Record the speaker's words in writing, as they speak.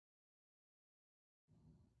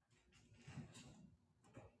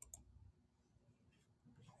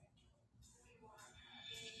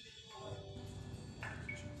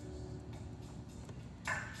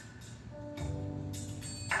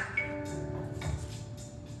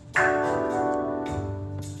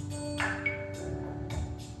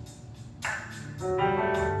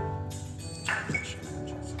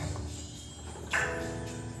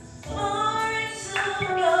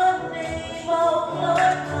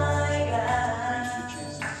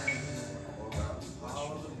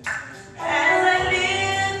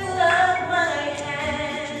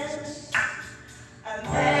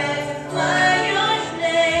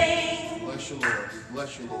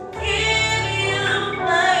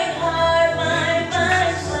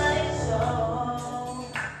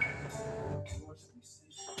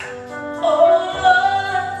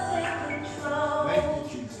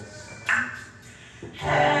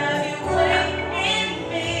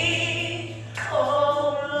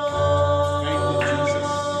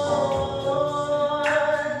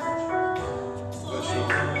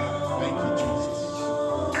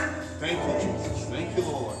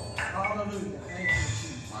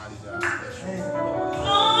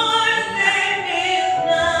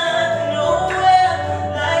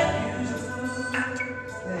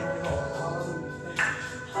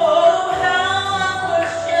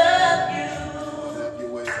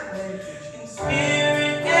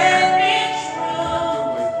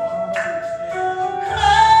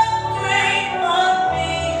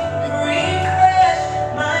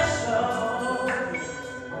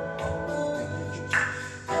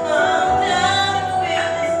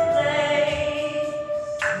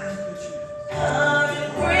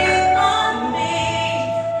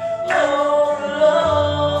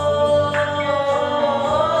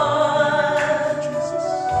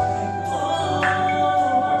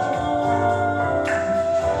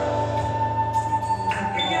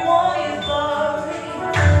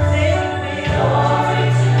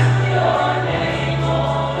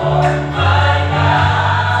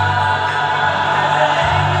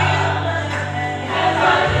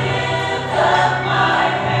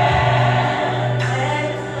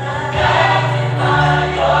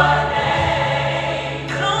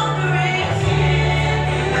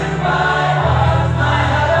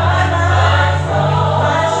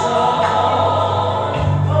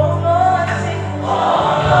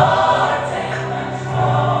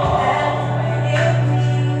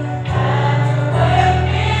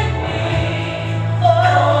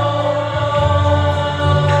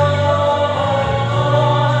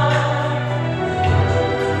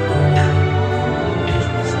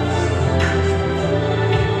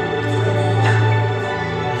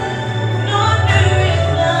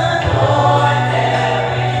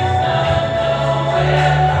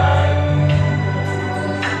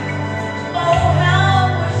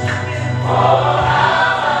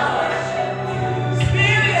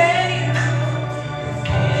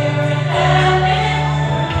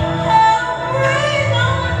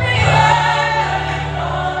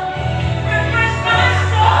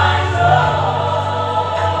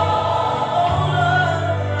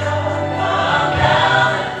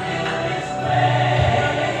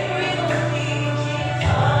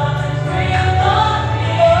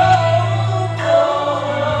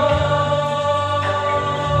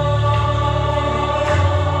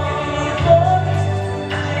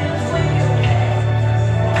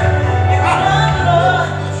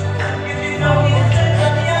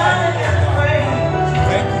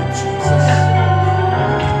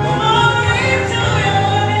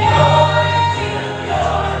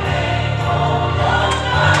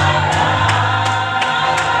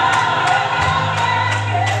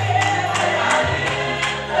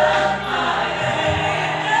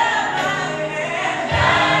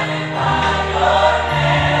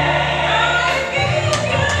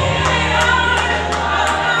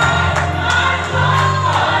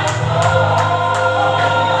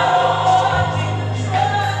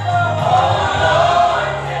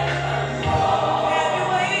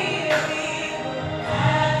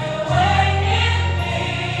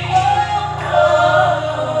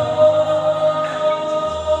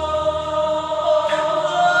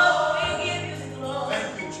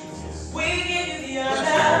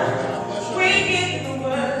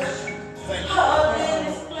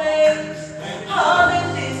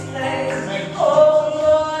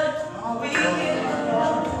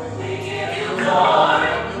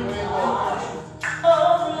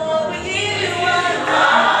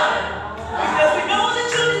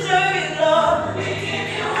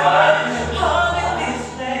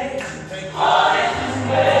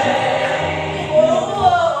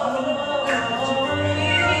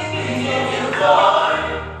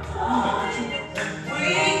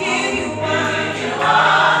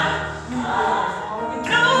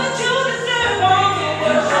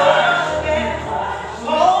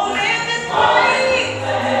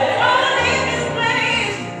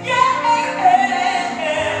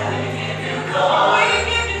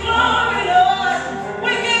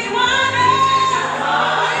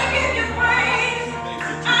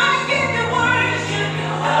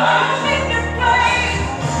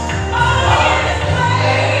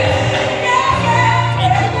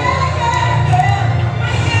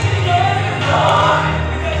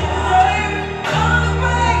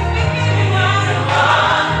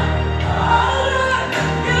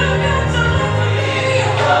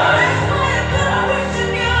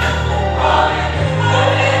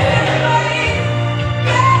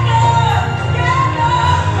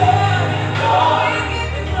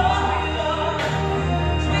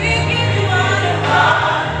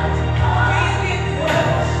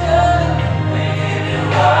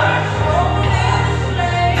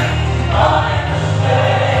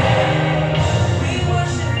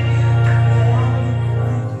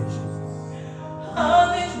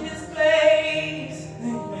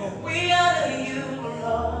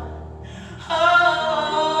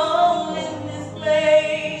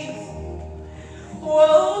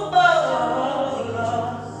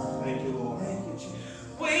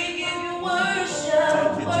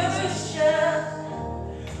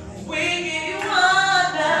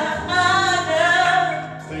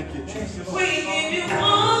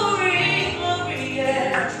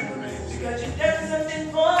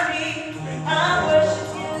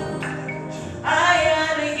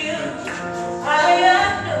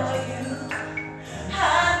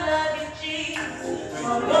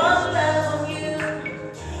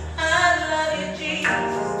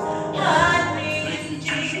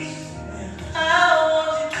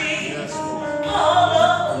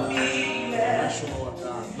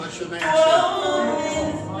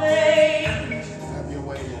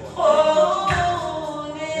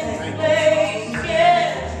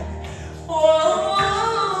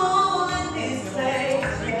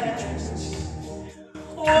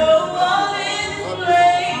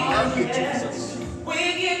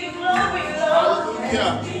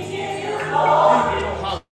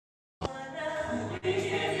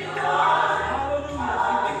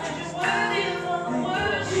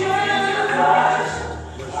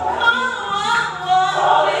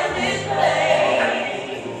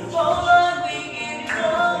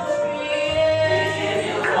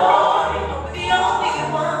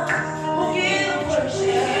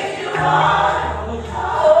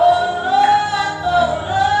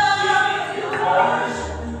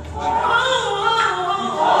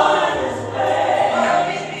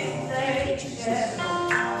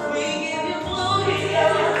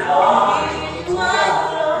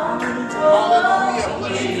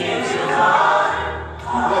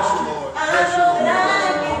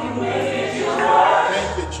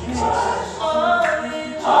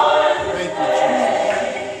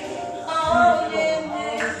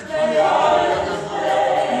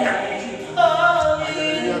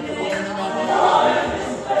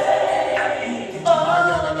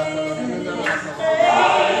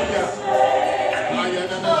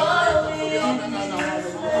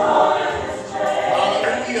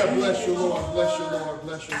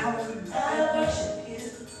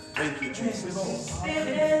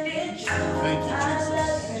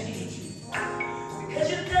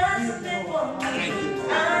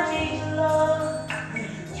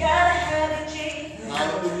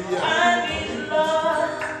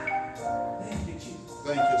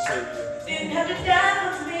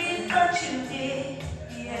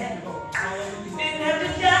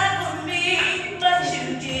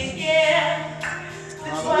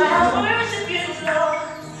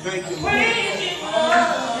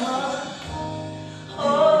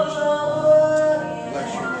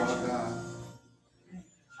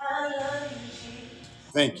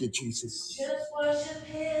Thank you, Jesus.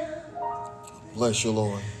 Bless you,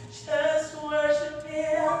 Lord. Just worship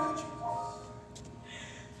Him.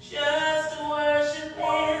 Just worship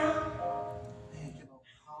Him.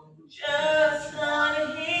 Just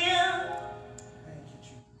honor Him.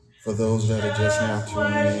 For those that are just now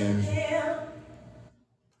tuning in,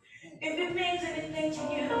 if it means anything to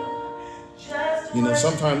you know,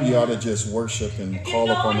 sometimes you ought to just worship and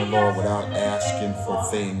call upon the Lord without asking for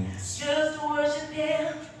things.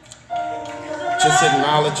 Just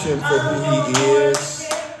acknowledge Him for who He is.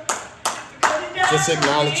 Just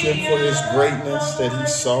acknowledge Him for His greatness, that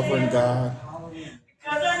He's sovereign God.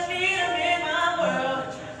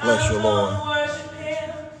 Bless you, Lord.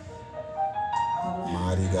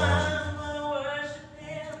 Mighty God.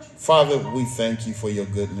 Father, we thank You for Your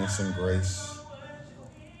goodness and grace.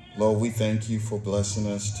 Lord, we thank You for blessing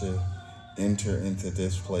us to enter into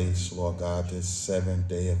this place, Lord God, this 7th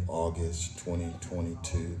day of August,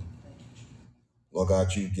 2022. Lord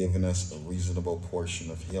God, You've given us a reasonable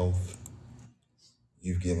portion of health.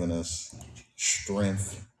 You've given us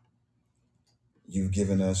strength. You've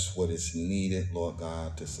given us what is needed, Lord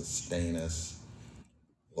God, to sustain us,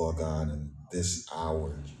 Lord God, in this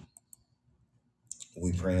hour.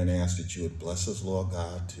 We pray and ask that You would bless us, Lord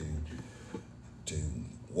God, to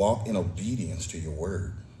walk in obedience to Your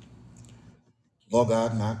word. Lord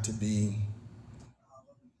God, not to be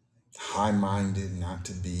high-minded, not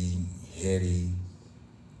to be heady,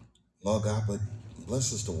 Lord God, but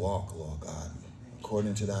bless us to walk, Lord God,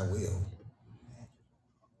 according to Thy will.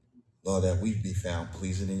 Lord, that we be found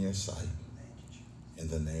pleasing in Your sight. In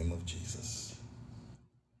the name of Jesus.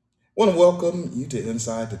 I want to welcome you to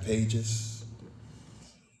Inside the Pages,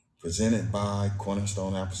 presented by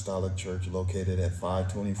Cornerstone Apostolic Church, located at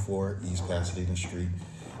 524 East Pasadena Street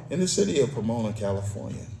in the city of Pomona,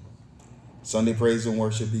 California. Sunday praise and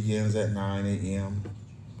worship begins at 9 a.m.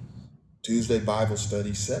 Tuesday Bible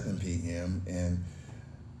study 7 p.m. and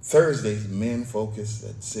Thursdays men focus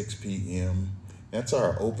at 6 p.m. That's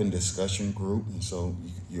our open discussion group, and so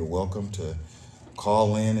you're welcome to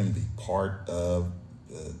call in and be part of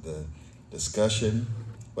the discussion.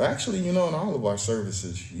 Well, actually, you know, in all of our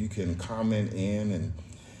services, you can comment in,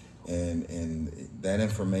 and that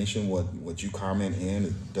information, what you comment in,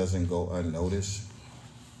 it doesn't go unnoticed.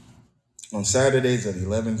 On Saturdays at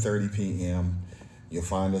 11:30 p.m., you'll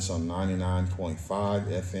find us on 99.5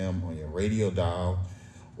 FM on your radio dial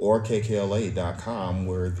or kkla.com,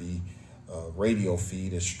 where the radio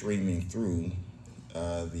feed is streaming through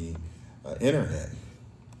the internet.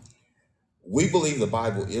 We believe the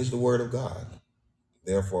Bible is the Word of God.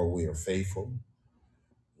 Therefore, we are faithful.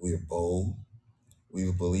 We are bold. We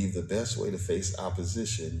believe the best way to face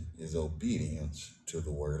opposition is obedience to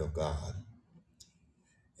the Word of God.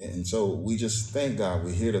 And so we just thank God.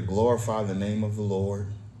 We're here to glorify the name of the Lord.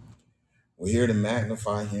 We're here to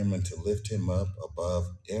magnify Him and to lift Him up above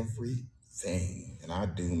everything. And I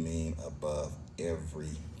do mean above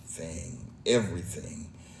everything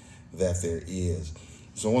that there is.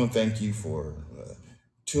 So I want to thank you for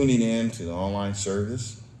tuning in to the online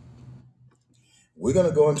service. We're going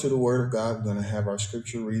to go into the Word of God. We're going to have our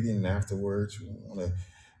scripture reading, and afterwards we want to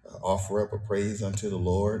offer up a praise unto the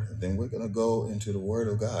Lord. And then we're going to go into the Word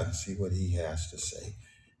of God and see what He has to say.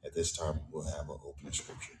 At this time, we'll have an opening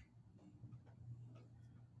scripture.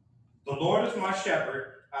 Lord is my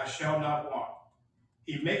shepherd, I shall not want.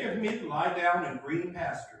 He maketh me to lie down in green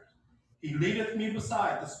pastures. He leadeth me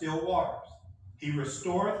beside the still waters. He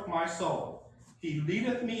restoreth my soul. He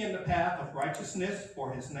leadeth me in the path of righteousness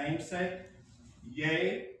for his name's sake.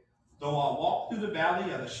 Yea, though I walk through the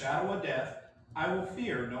valley of the shadow of death, I will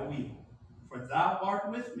fear no evil. For thou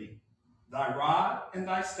art with me. Thy rod and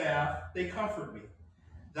thy staff, they comfort me.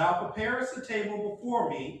 Thou preparest a table before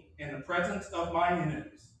me in the presence of my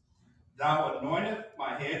enemies. Thou anointest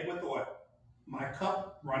my head with oil. My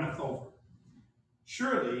cup runneth over.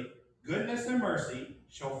 Surely goodness and mercy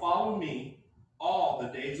shall follow me all the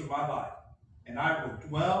days of my life, and I will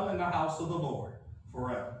dwell in the house of the Lord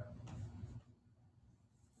forever.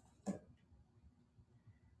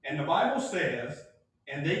 And the Bible says,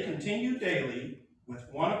 and they continued daily with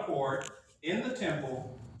one accord in the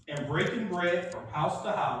temple, and breaking bread from house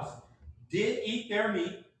to house, did eat their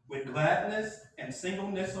meat with gladness and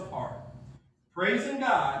singleness of heart, praising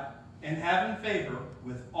God and having favor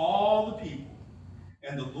with all the people.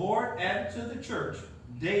 And the Lord added to the church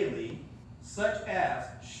daily such as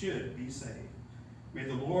should be saved. May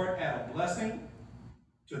the Lord add a blessing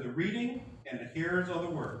to the reading and the hearers of the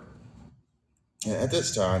word. At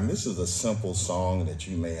this time, this is a simple song that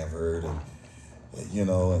you may have heard,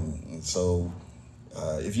 and so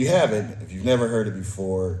if you haven't, if you've never heard it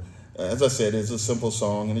before, as I said, it's a simple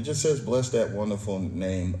song, and it just says, "Bless that wonderful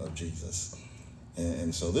name of Jesus."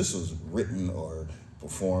 And so this was written or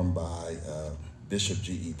performed by Bishop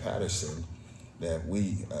G.E. Patterson, that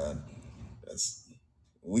we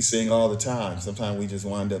sing all the time. Sometimes we just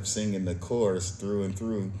wind up singing the chorus through and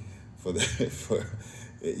through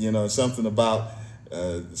something about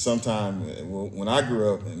sometime when I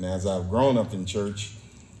grew up and as I've grown up in church,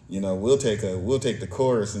 we'll take the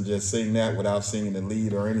chorus and just sing that without singing the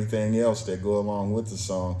lead or anything else that go along with the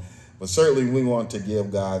song. But certainly we want to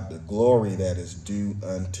give God the glory that is due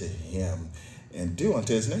unto him and due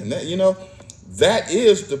unto his name. That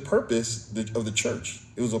is the purpose of the church.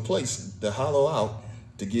 It was a place to hollow out,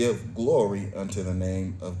 to give glory unto the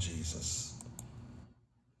name of Jesus.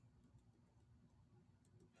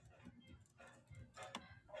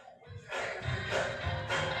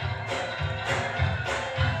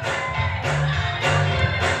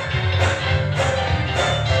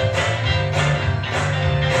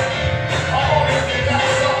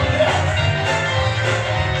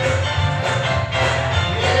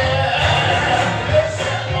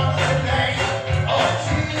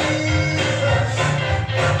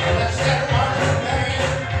 Let's get one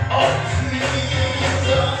name of Jesus.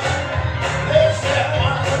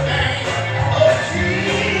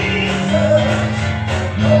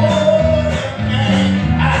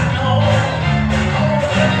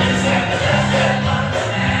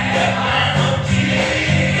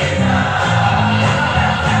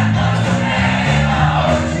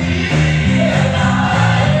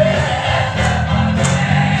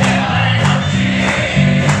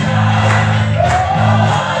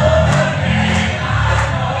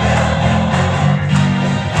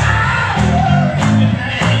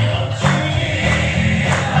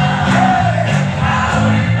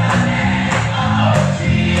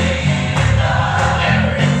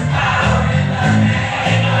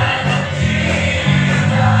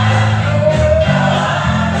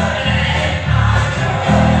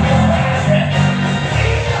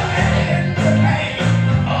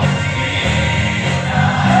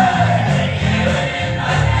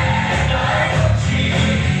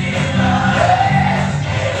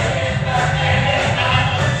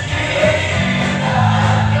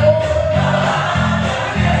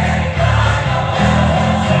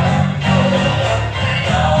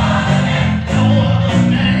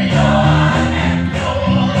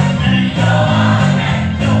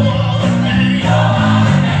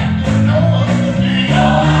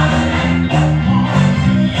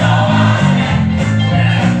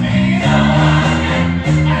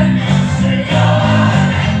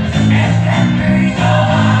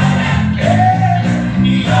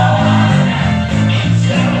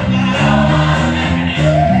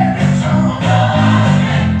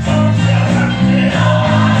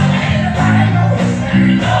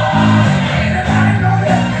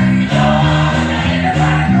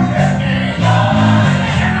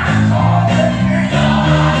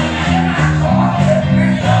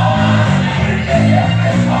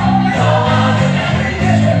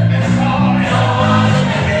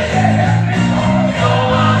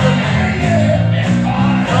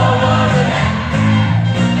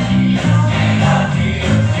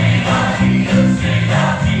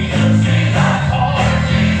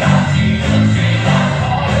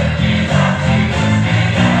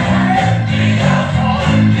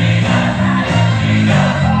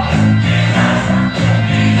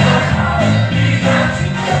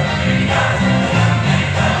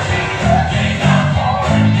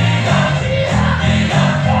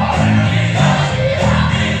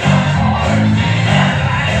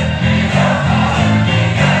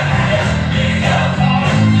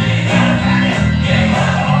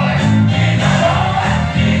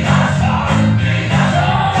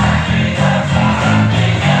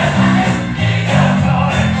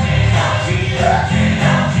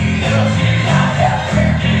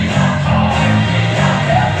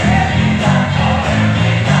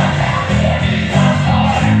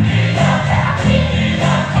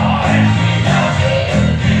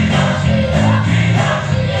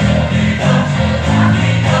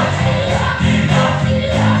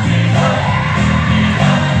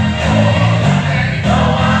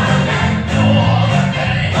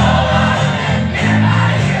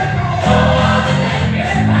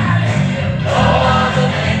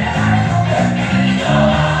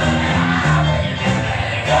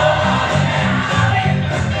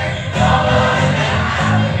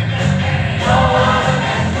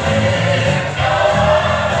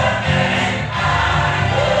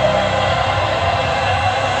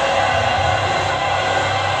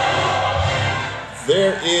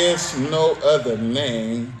 is no other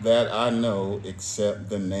name that I know except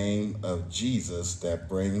the name of Jesus that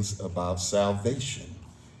brings about salvation.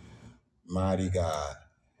 Mighty God.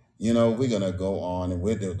 We're going to go on, and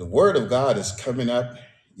the word of God is coming up,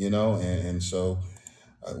 and so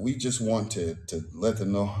we just want to let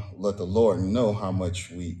the Lord know how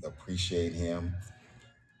much we appreciate him.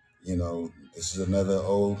 This is another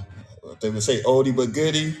they would say oldie but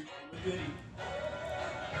goodie.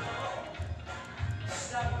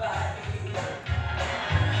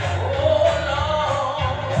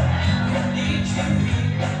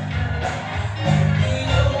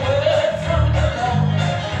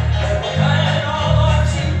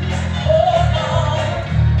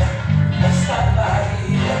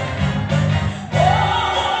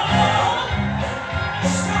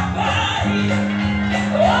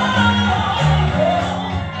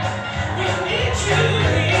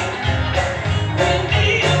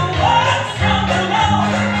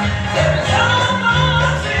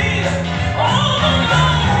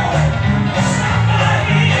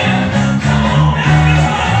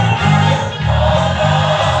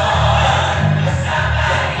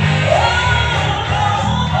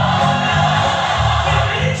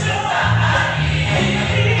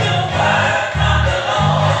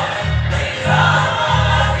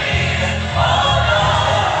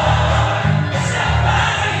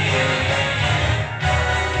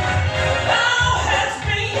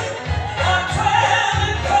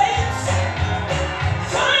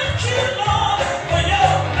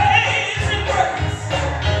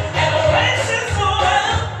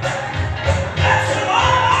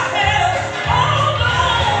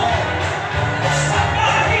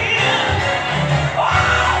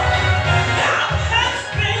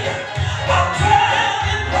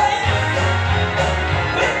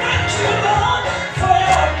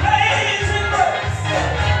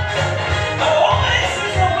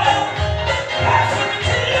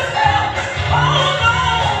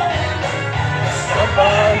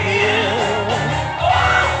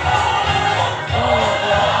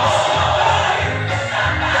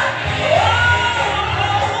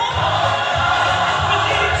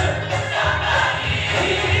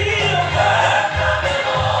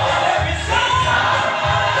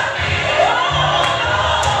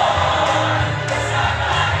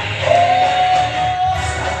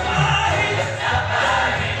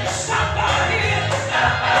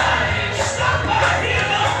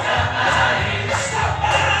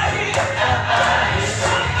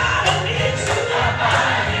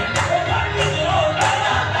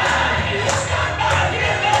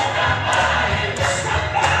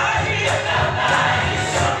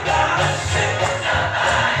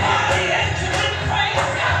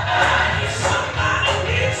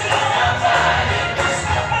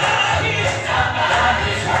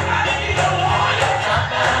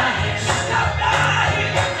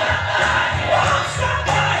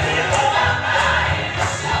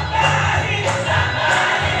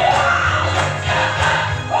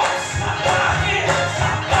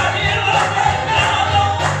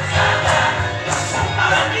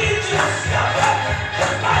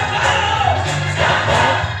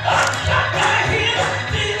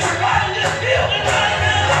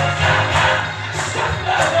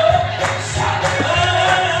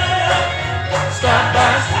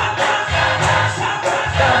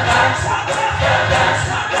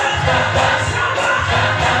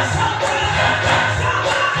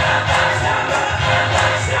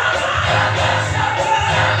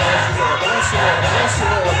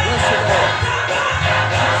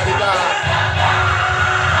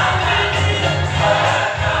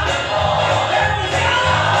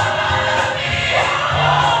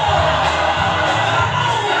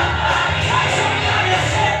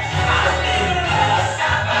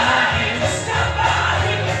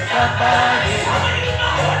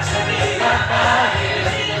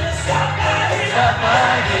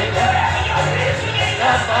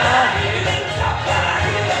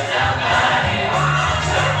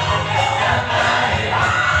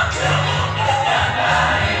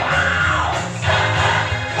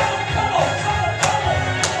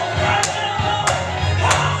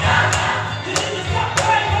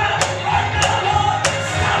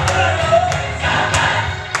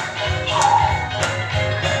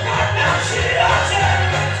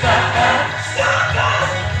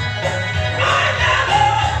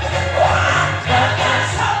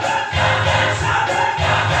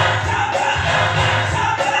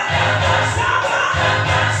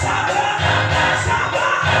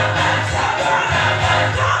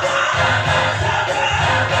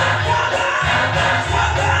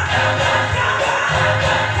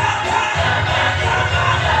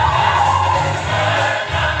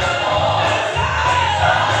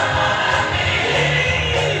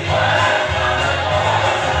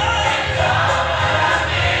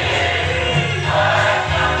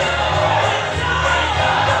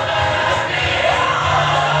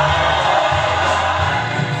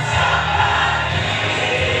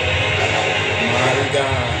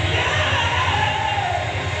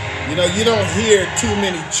 You don't hear too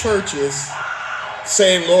many churches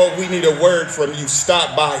saying, Lord, we need a word from you.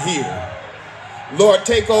 Stop by here. Lord,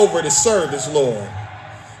 take over the service, Lord.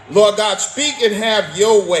 Lord God, speak and have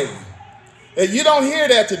your way. And you don't hear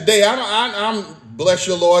that today. I'm bless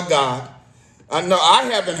you, Lord God. I know I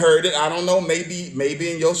haven't heard it. I don't know.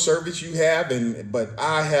 Maybe in your service you have, but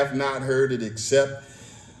I have not heard it except,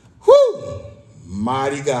 whoo,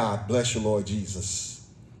 mighty God. Bless you, Lord Jesus.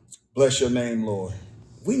 Bless your name, Lord.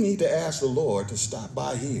 We need to ask the Lord to stop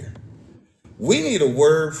by here. We need a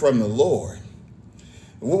word from the Lord.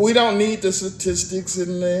 We don't need the statistics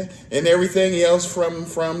and everything else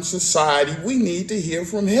from society. We need to hear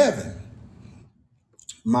from heaven.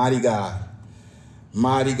 Mighty God.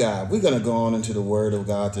 Mighty God. We're going to go on into the word of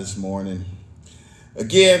God this morning.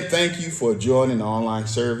 Again, thank you for joining the online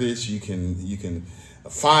service. You can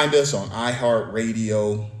find us on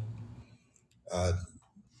iHeartRadio,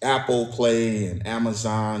 Apple Play, and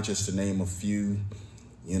Amazon, just to name a few.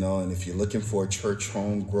 And if you're looking for a church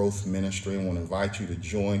home growth ministry, I want to invite you to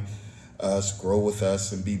join us, grow with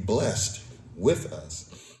us, and be blessed with us.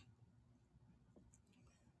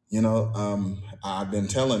 I've been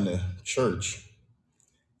telling the church,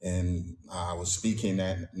 and I was speaking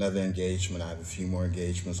at another engagement. I have a few more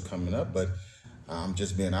engagements coming up, but I'm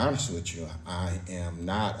just being honest with you. I am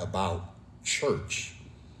not about church.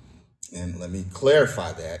 And let me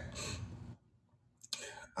clarify that.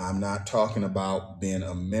 I'm not talking about being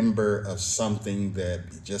a member of something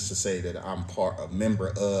that just to say that I'm a member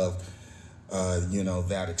of,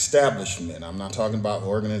 that establishment. I'm not talking about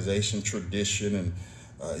organization, tradition, and,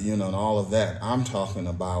 and all of that. I'm talking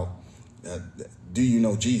about, do you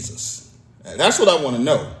know Jesus? That's what I want to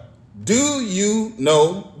know. Do you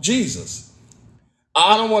know Jesus?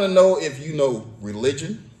 I don't want to know if you know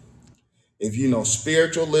religion, if you know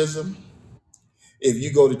spiritualism, if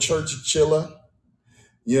you go to Church Chilla.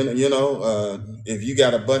 If you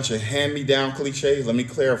got a bunch of hand-me-down cliches, let me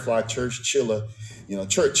clarify Church Chilla.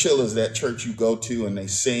 Church Chilla is that church you go to and they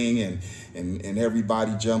sing and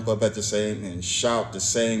everybody jump up at the same and shout the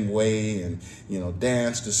same way and,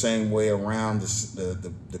 dance the same way around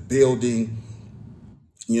the building.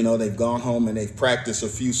 They've gone home and they've practiced a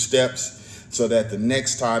few steps so that the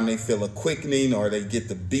next time they feel a quickening or they get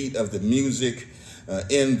the beat of the music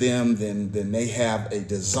in them, then they have a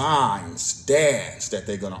dance that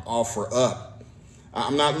they're going to offer up.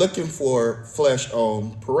 I'm not looking for flesh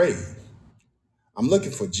on parade. I'm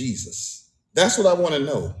looking for Jesus. That's what I want to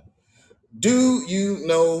know. Do you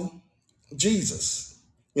know Jesus?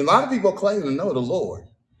 A lot of people claim to know the Lord,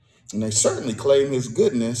 and they certainly claim his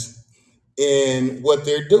goodness in what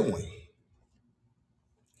they're doing.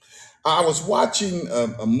 I was watching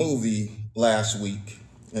a movie last week,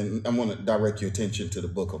 and I want to direct your attention to the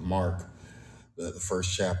book of Mark, the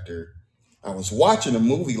first chapter. I was watching a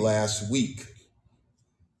movie last week,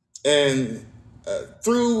 and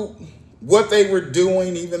through what they were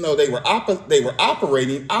doing, even though they were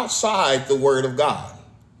operating outside the Word of God,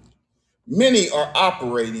 many are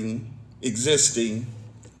operating, existing,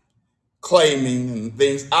 claiming, and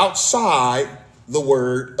things outside the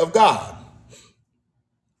Word of God.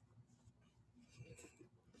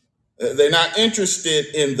 They're not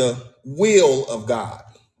interested in the will of God.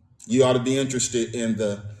 You ought to be interested in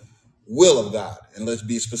the will of God. And let's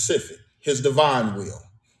be specific, his divine will.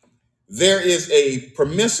 There is a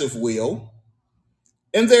permissive will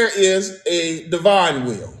and there is a divine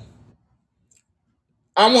will.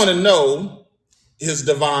 I want to know his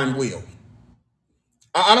divine will.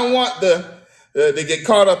 I don't want to get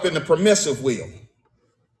caught up in the permissive will.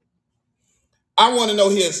 I want to know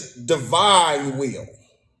his divine will.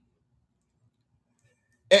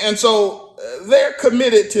 And so they're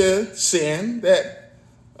committed to sin that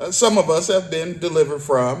some of us have been delivered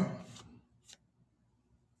from.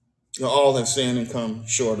 All have sinned and come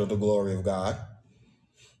short of the glory of God.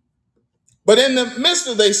 But in the midst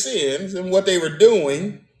of their sins and what they were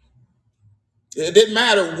doing, it didn't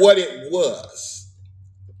matter what it was.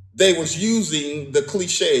 They was using the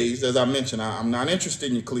cliches, as I mentioned. I'm not interested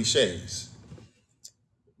in your cliches.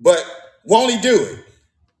 But won't he do it?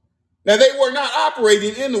 Now, they were not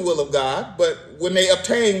operating in the will of God, but when they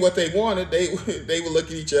obtained what they wanted, they would look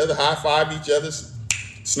at each other, high-five each other,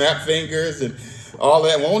 snap fingers and all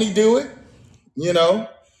that. Won't he do it?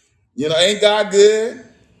 Ain't God good?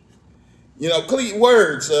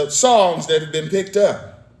 Words of songs that have been picked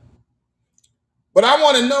up. But I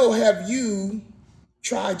want to know, have you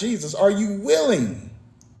tried Jesus? Are you willing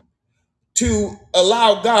to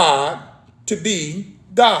allow God to be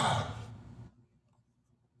God?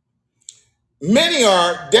 Many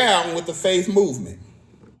are down with the faith movement.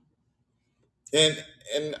 And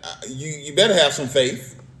you better have some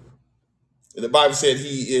faith. The Bible said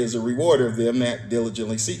he is a rewarder of them that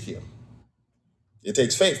diligently seek him. It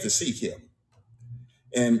takes faith to seek him.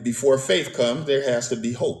 And before faith comes, there has to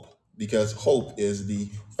be hope, because hope is the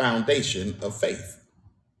foundation of faith.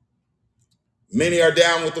 Many are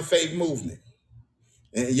down with the faith movement.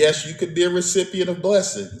 And yes, you could be a recipient of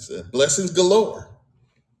blessings, blessings galore,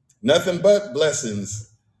 nothing but blessings,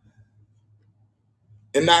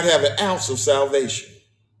 and not have an ounce of salvation.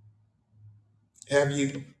 Have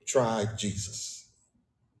you tried Jesus?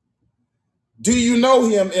 Do you know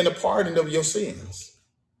him in the pardon of your sins?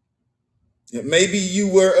 Maybe you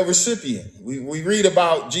were a recipient. We read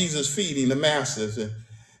about Jesus feeding the masses, and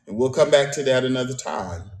we'll come back to that another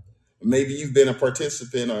time. Maybe you've been a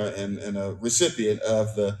participant and a recipient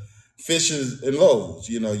of the fishes and loaves.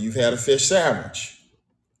 You've had a fish sandwich.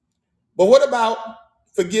 But what about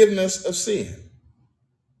forgiveness of sin?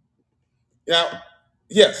 Now,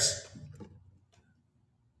 yes,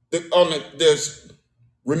 there's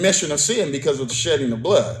remission of sin because of the shedding of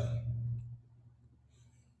blood.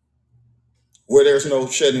 Where there's no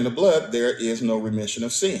shedding of blood, there is no remission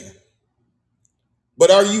of sin. But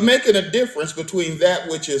are you making a difference between that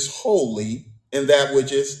which is holy and that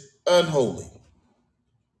which is unholy?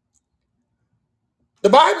 The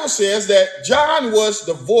Bible says that John was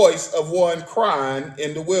the voice of one crying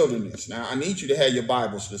in the wilderness. Now, I need you to have your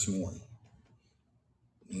Bibles this morning.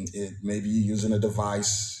 Maybe you're using a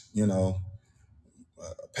device, a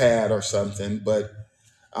pad or something, but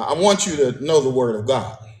I want you to know the word of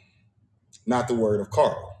God, not the word of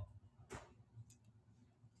Carl.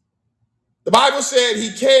 The Bible said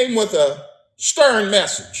he came with a stern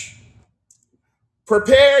message.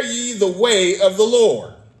 Prepare ye the way of the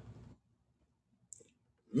Lord.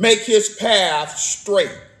 Make his path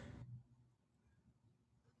straight.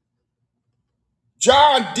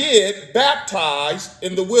 John did baptize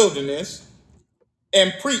in the wilderness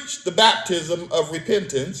and preach the baptism of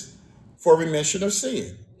repentance for remission of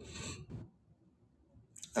sin.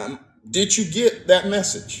 Did you get that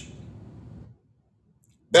message?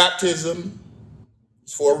 Baptism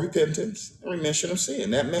is for repentance and remission of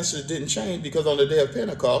sin. That message didn't change, because on the day of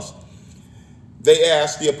Pentecost, they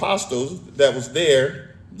asked the apostles that was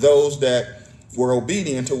there, those that were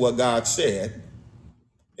obedient to what God said.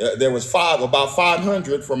 There was about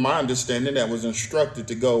 500, from my understanding, that was instructed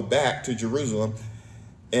to go back to Jerusalem,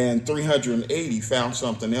 and 380 found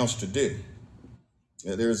something else to do.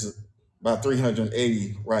 There's about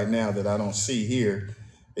 380 right now that I don't see here.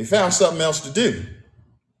 They found something else to do.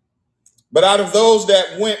 But out of those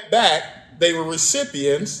that went back, they were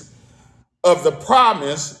recipients of the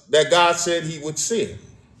promise that God said he would send.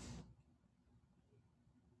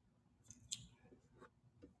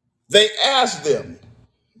 They asked them,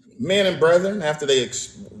 men and brethren, after they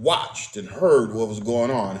watched and heard what was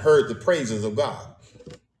going on, heard the praises of God,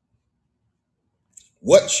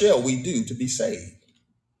 what shall we do to be saved?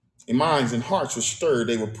 Their minds and hearts were stirred.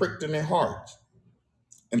 They were pricked in their hearts.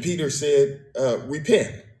 And Peter said,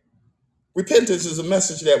 repent. Repentance is a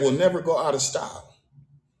message that will never go out of style.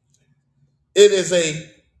 It is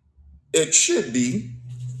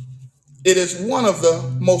one of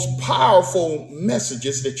the most powerful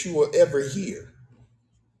messages that you will ever hear.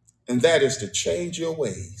 And that is to change your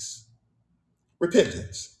ways.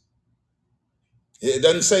 Repentance. It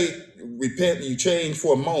doesn't say repent and you change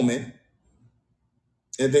for a moment,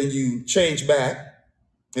 and then you change back,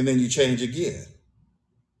 and then you change again.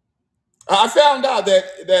 I found out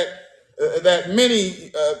that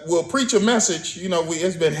many will preach a message,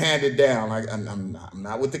 it's been handed down. I'm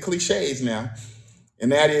not with the cliches now.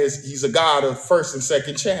 And that is, he's a God of first and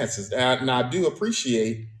second chances. And I do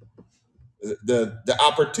appreciate the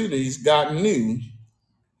opportunities. God knew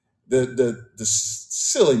the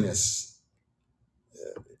silliness.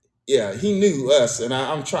 Yeah, he knew us. And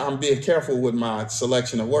I'm being careful with my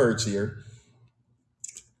selection of words here.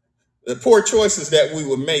 The poor choices that we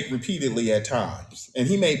would make repeatedly at times. And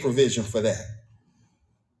he made provision for that.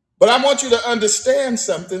 But I want you to understand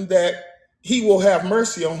something, that he will have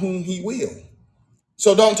mercy on whom he will.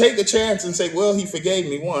 So don't take a chance and say, well, he forgave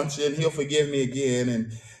me once and he'll forgive me again.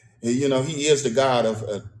 And, he is the God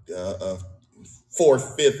of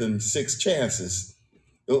fourth, fifth, and sixth chances.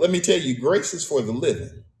 But let me tell you, grace is for the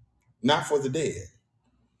living, not for the dead.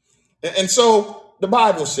 And so the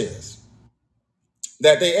Bible says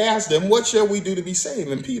that they asked him, what shall we do to be saved?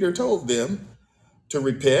 And Peter told them to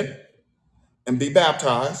repent and be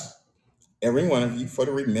baptized, every one of you, for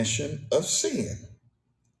the remission of sin.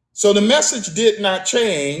 So the message did not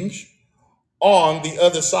change on the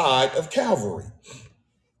other side of Calvary.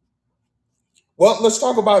 Well, let's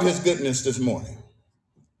talk about his goodness this morning.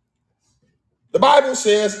 The Bible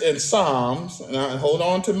says in Psalms, and I hold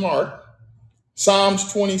on to Mark,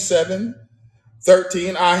 Psalms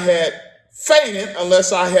 27:13, I had fainted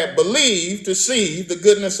unless I had believed to see the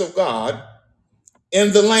goodness of God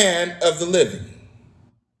in the land of the living.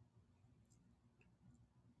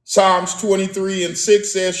 Psalms 23:6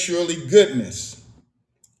 says, surely goodness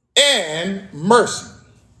and mercy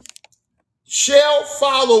shall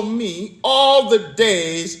follow me all the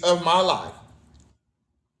days of my life,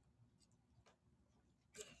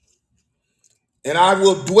 and I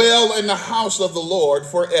will dwell in the house of the Lord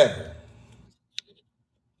forever.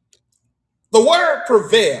 The word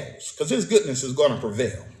prevails, because his goodness is going to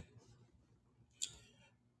prevail,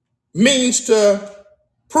 means to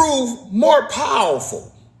prove more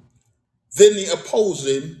powerful than the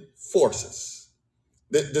opposing forces.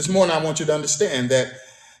 This morning, I want you to understand that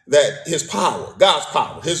his power, God's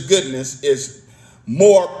power, his goodness is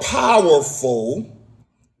more powerful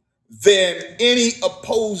than any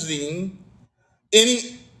opposing,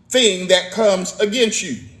 anything that comes against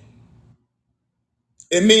you.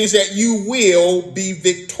 It means that you will be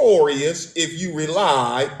victorious if you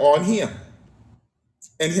rely on him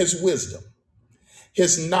and his wisdom,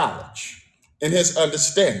 his knowledge, and his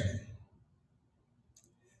understanding.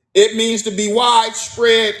 It means to be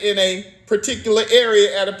widespread in a particular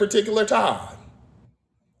area at a particular time.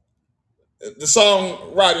 The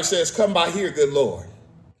songwriter says, come by here, good Lord.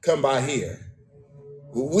 Come by here.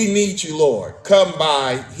 We need you, Lord. Come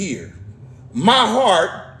by here. My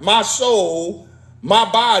heart, my soul,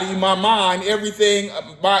 my body, my mind, everything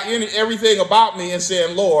about me is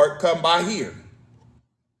saying, Lord, come by here.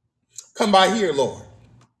 Come by here, Lord.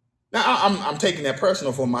 Now, I'm taking that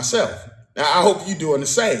personal for myself. Now, I hope you're doing the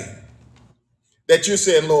same. That you're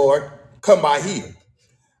saying, Lord, come by here.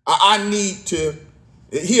 I need to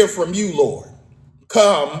hear from you, Lord.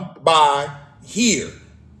 Come by here.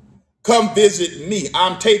 Come visit me.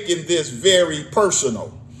 I'm taking this very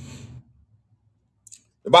personal.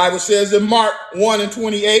 The Bible says in Mark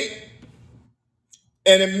 1:28,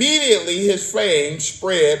 and immediately his fame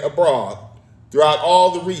spread abroad throughout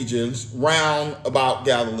all the regions round about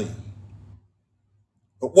Galilee.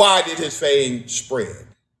 But why did his fame spread?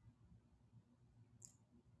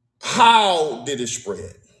 How did it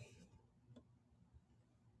spread?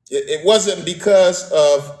 It wasn't because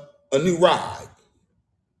of a new ride.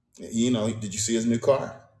 You know, did you see his new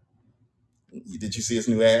car? Did you see his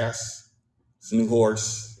new ass? His new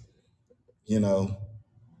horse? You know,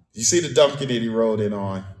 did you see the donkey that he rode in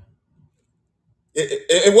on?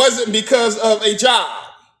 It wasn't because of a job.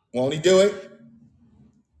 Won't he do it?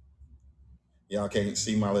 Y'all can't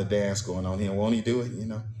see my little dance going on here. Won't he do it? You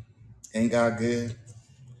know, ain't God good?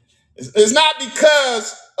 It's not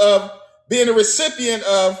because of being a recipient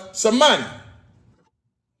of some money.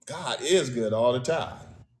 God is good all the time.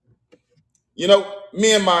 You know,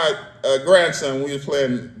 me and my grandson, we were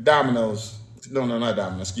playing dominoes. No, not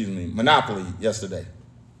dominoes, excuse me, Monopoly yesterday.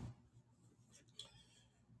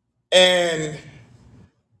 And,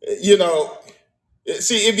 you know,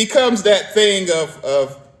 see, it becomes that thing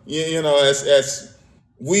of you know, as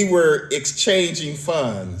we were exchanging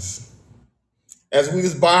funds, as we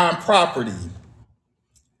was buying property,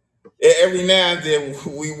 every now and then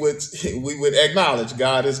we would acknowledge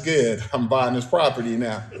God is good. I'm buying this property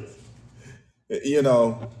now. You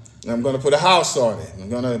know, I'm going to put a house on it. I'm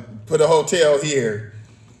going to put a hotel here.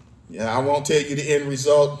 Yeah, I won't tell you the end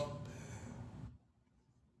result.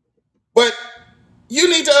 But you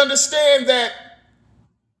need to understand that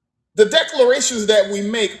the declarations that we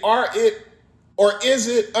make, are it or is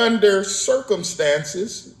it under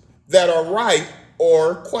circumstances that are right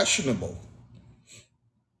or questionable?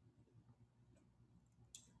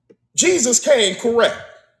 Jesus came correct.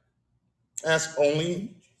 That's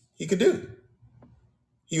only he could do.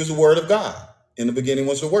 He was the Word of God. In the beginning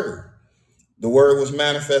was the Word. The Word was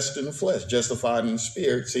manifested in the flesh, justified in the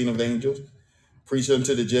Spirit, seen of angels, preached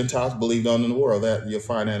unto the Gentiles, believed on in the world. That you'll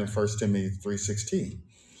find that in 1 Timothy 3:16.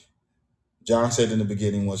 John said in the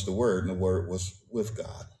beginning was the Word, and the Word was with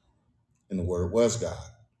God, and the Word was God.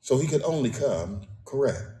 So he could only come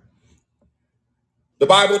correct. The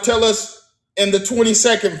Bible tells us in the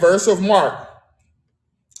 22nd verse of Mark,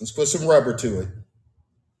 let's put some rubber to it.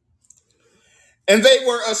 And they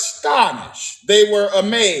were astonished, they were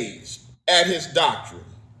amazed at his doctrine,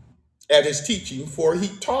 at his teaching, for he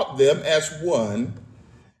taught them as one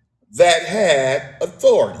that had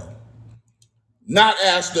authority, not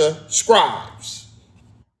as the scribes.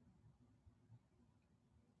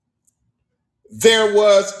 There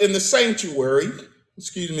was in the sanctuary,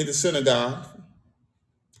 the synagogue,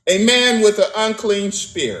 a man with an unclean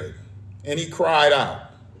spirit, and he cried out,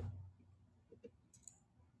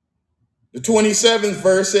 The 27th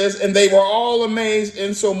verse says, and they were all amazed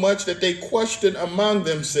insomuch that they questioned among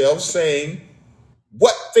themselves, saying,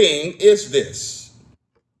 what thing is this?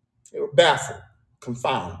 They were baffled,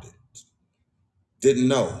 confounded, didn't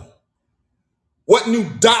know. What new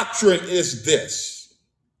doctrine is this?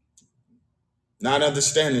 Not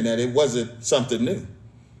understanding that it wasn't something new.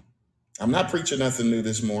 I'm not preaching nothing new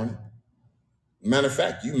this morning. Matter of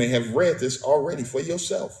fact, you may have read this already for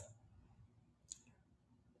yourself.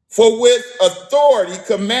 For with authority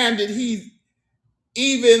commanded he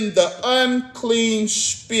even the unclean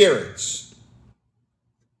spirits,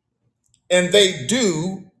 and they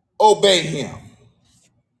do obey him.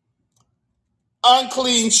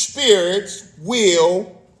 Unclean spirits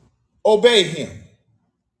will obey him,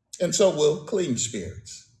 and so will clean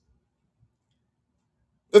spirits.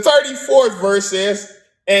 The 34th verse says,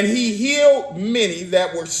 and he healed many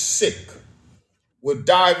that were sick with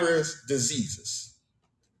divers diseases,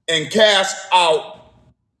 and cast out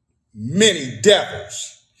many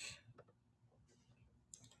devils.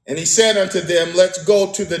 And he said unto them, let's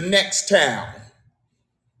go to the next town.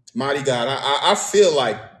 Mighty God, I feel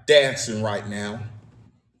like dancing right now.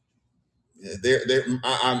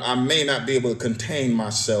 I may not be able to contain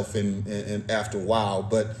myself in after a while,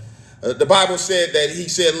 but the Bible said that he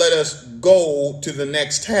said, let us go to the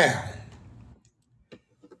next town,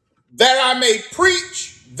 that I may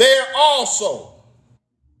preach there also.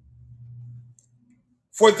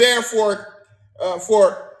 For therefore,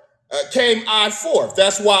 came I forth.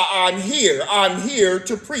 That's why I'm here. I'm here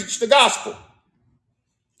to preach the gospel.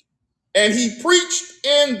 And he preached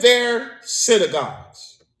in their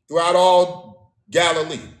synagogues throughout all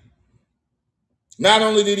Galilee. Not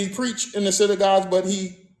only did he preach in the synagogues, but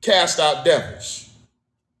he cast out devils.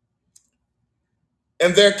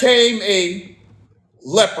 And there came a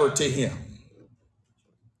leper to him,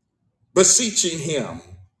 beseeching him,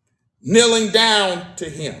 kneeling down to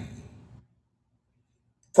him.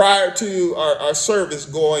 Prior to our service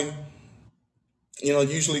going,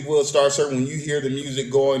 usually we'll start serving when you hear the music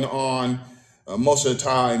going on. Most of the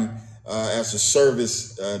time, as the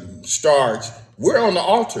service starts, we're on the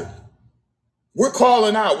altar. We're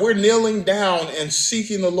calling out. We're kneeling down and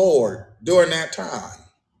seeking the Lord during that time.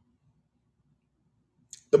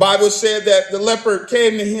 The Bible said that the leper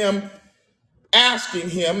came to him, asking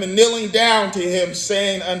him and kneeling down to him,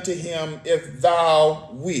 saying unto him, if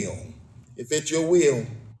thou will, if it's your will,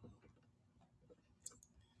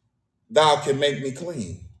 thou can make me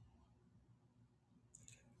clean.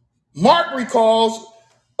 Mark recalls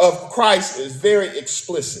of Christ is very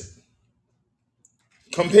explicit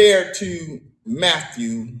compared to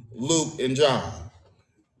Matthew, Luke, and John.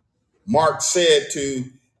 Mark said to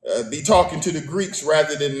be talking to the Greeks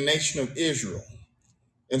rather than the nation of Israel.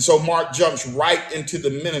 And so Mark jumps right into the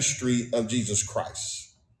ministry of Jesus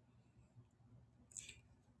Christ.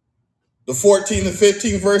 The 14th and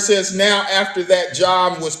 15th verse says, now after that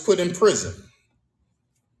John was put in prison.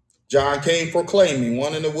 John came proclaiming,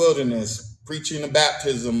 one in the wilderness, preaching the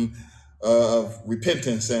baptism of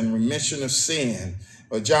repentance and remission of sin.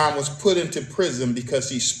 But John was put into prison because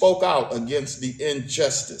he spoke out against the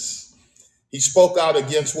injustice. He spoke out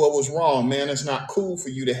against what was wrong. Man, it's not cool for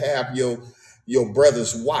you to have your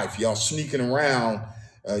brother's wife. Y'all sneaking around.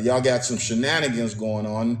 Y'all got some shenanigans going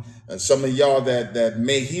on. Some of y'all that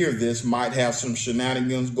may hear this might have some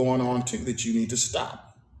shenanigans going on too that you need to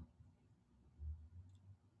stop.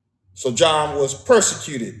 So John was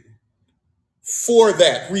persecuted for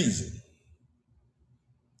that reason.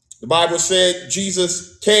 The Bible said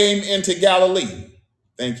Jesus came into Galilee.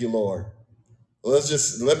 Thank you, Lord.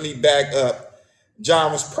 Let me back up.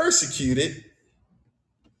 John was persecuted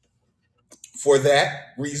for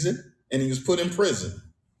that reason, and he was put in prison.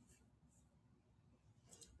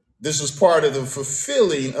 This was part of the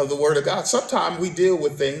fulfilling of the word of God. Sometimes we deal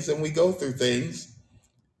with things and we go through things.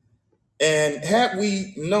 And had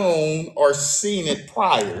we known or seen it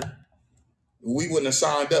prior, we wouldn't have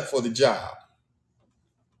signed up for the job.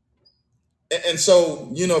 And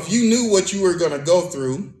so, if you knew what you were going to go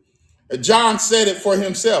through, John said it for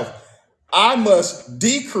himself. I must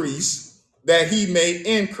decrease that he may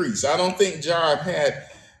increase. I don't think John had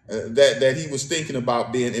that he was thinking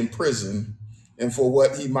about being in prison and for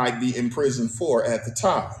what he might be in prison for at the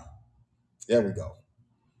time. There we go.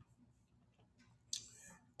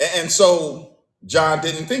 And so John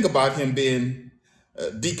didn't think about him being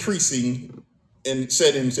decreasing and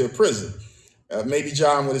set into a prison. Maybe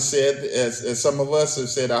John would have said, as some of us have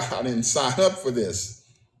said, I didn't sign up for this.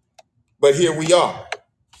 But here we are.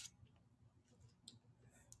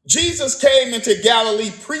 Jesus came into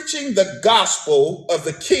Galilee preaching the gospel of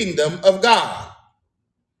the kingdom of God.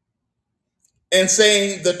 and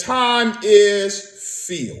saying, the time is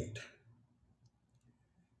filled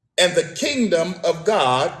and the kingdom of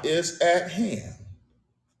God is at hand.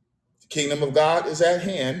 The kingdom of God is at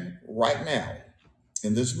hand right now,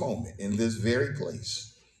 in this moment, in this very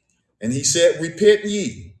place. And he said, repent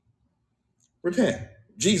ye. Repent.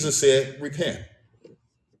 Jesus said, repent.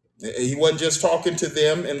 He wasn't just talking to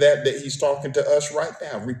them in that he's talking to us right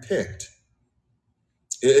now. Repent.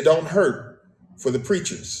 It don't hurt for the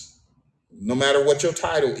preachers, no matter what your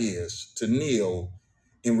title is, to kneel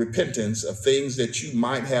in repentance of things that you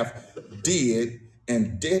might have did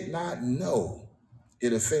and did not know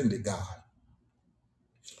it offended God.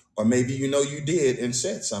 Or maybe you know you did and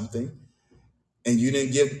said something and you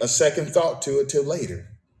didn't give a second thought to it till later.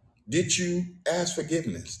 Did you ask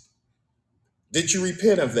forgiveness? Did you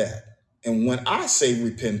repent of that? And when I say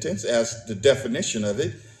repentance, as the definition of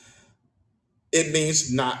it, it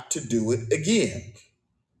means not to do it again.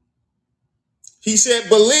 He said,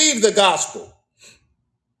 believe the gospel.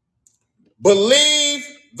 Believe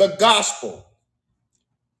the gospel.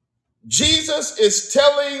 Jesus is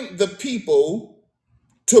telling the people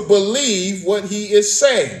to believe what he is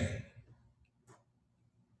saying.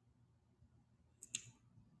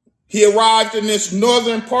 He arrived in this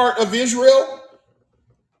northern part of Israel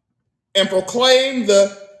and proclaimed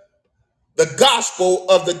the gospel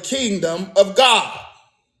of the kingdom of God.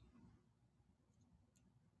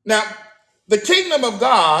 Now, the kingdom of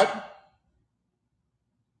God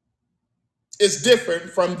is different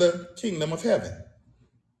from the kingdom of heaven.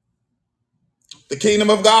 The kingdom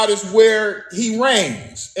of God is where he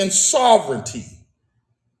reigns in sovereignty,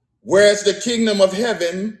 whereas the kingdom of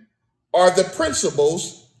heaven are the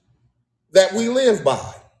principles that we live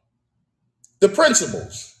by, the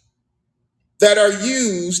principles that are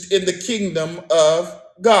used in the kingdom of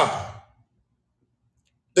God.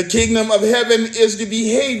 The kingdom of heaven is the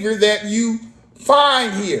behavior that you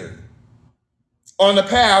find here on the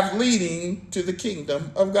path leading to the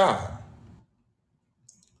kingdom of God.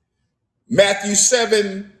 Matthew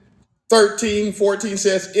 7:13-14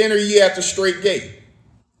 says, enter ye at the straight gate.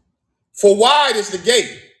 For wide is the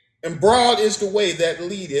gate, and broad is the way that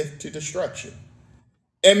leadeth to destruction.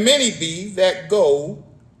 And many be that go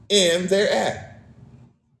in thereat.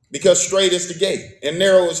 Because straight is the gate, and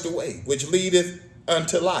narrow is the way, which leadeth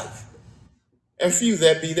unto life. And few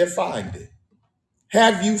that be that find it.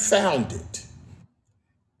 Have you found it?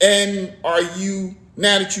 And are you,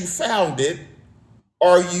 now that you found it,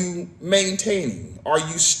 are you maintaining? Are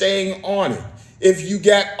you staying on it? If you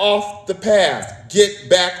got off the path, get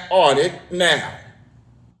back on it now.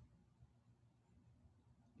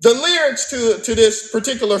 The lyrics to this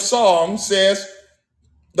particular song says,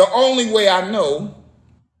 the only way I know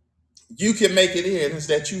you can make it in is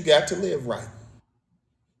that you got to live right.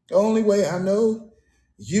 The only way I know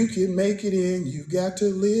you can make it in, you got to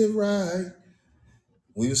live right.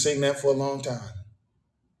 We were singing that for a long time.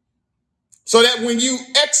 So that when you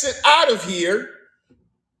exit out of here,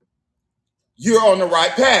 you're on the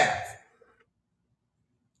right path.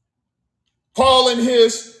 Paul, in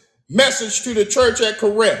his message to the church at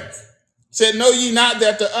Corinth, said, know ye not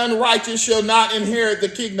that the unrighteous shall not inherit the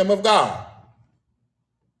kingdom of God?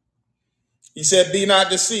 He said, be not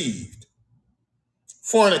deceived.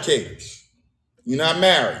 Fornicators, you're not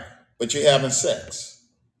married, but you're having sex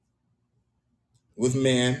with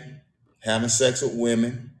men, having sex with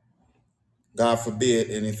women, God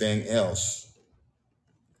forbid anything else,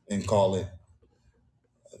 and call it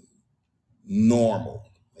normal.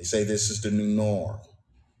 They say this is the new norm.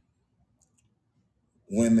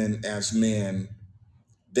 Women as men,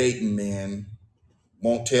 dating men,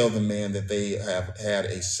 won't tell the man that they have had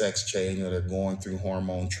a sex change or they're going through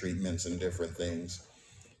hormone treatments and different things.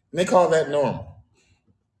 And they call that normal.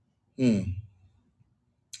 I'm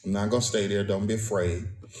not going to stay there. Don't be afraid.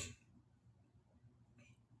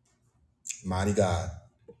 Mighty God.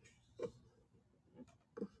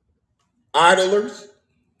 Idlers,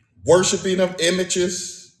 worshiping of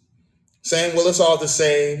images, saying, well, it's all the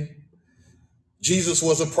same. Jesus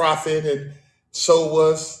was a prophet, and so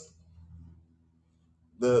was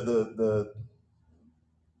the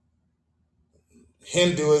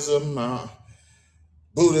Hinduism,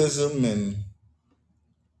 Buddhism, and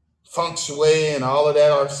feng shui, and all of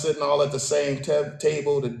that are sitting all at the same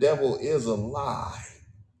table. The devil is a lie,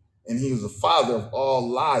 and he is the father of all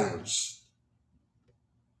liars.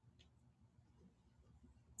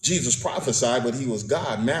 Jesus prophesied, but he was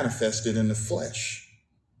God manifested in the flesh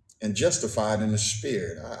and justified in the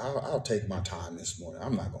spirit. I'll take my time this morning.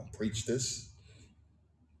 I'm not going to preach this.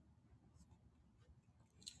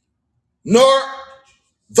 Nor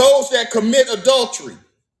those that commit adultery,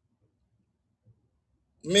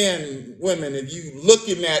 men, women, if you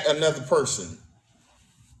looking at another person,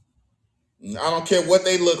 I don't care what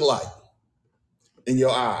they look like in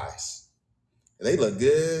your eyes. They look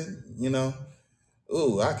good,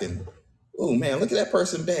 Ooh, ooh, man, look at that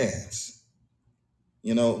person dance.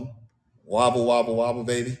 Wobble, wobble, wobble,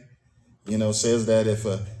 baby. Says that if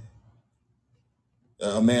a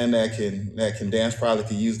man that can dance probably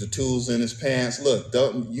could use the tools in his pants. Look,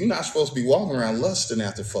 you're not supposed to be walking around lusting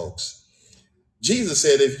after folks. Jesus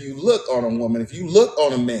said, if you look on a woman, if you look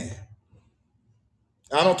on a man,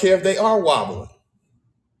 I don't care if they are wobbling,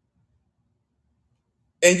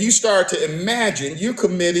 and you start to imagine, you're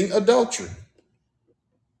committing adultery.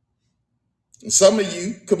 And some of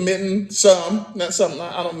you committing not some,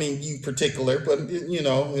 I don't mean you particular, but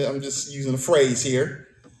I'm just using a phrase here.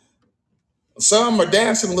 Some are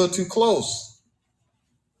dancing a little too close,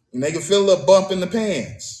 and they can feel a little bump in the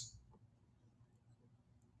pants.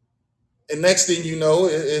 And next thing you know,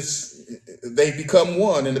 they become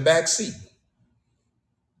one in the back seat.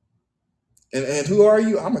 And who are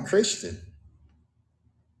you? I'm a Christian.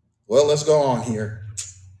 Well, let's go on here.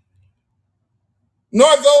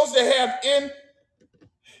 Nor those that have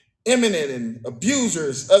imminent and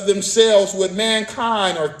abusers of themselves with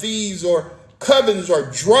mankind, or thieves, or covetous, or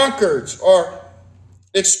drunkards, or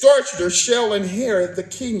extortioners shall inherit the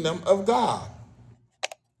kingdom of God.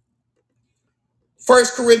 1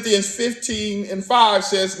 Corinthians 15:5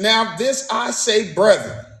 says, now this I say,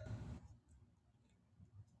 brethren,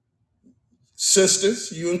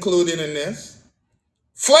 sisters, you included in this,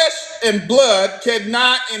 flesh and blood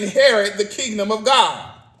cannot inherit the kingdom of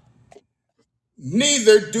God,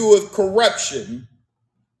 neither doeth corruption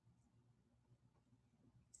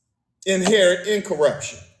inherit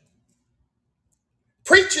incorruption.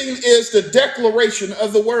 Preaching is the declaration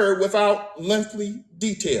of the word without lengthy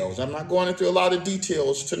details. I'm not going into a lot of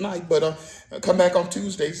details tonight, but I'll come back on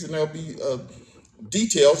Tuesdays and there'll be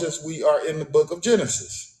details as we are in the book of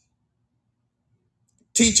Genesis.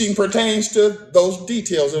 Teaching pertains to those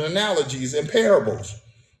details and analogies and parables.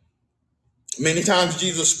 Many times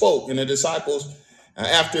Jesus spoke, and the disciples,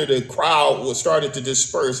 after the crowd was started to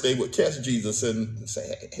disperse, they would catch Jesus and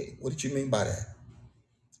say, hey, what did you mean by that?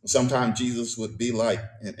 Sometimes Jesus would be like,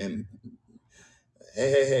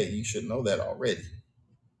 hey, you should know that already.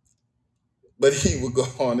 But he would go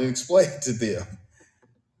on and explain to them,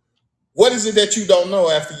 what is it that you don't know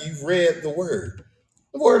after you've read the word?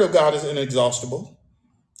 The word of God is inexhaustible.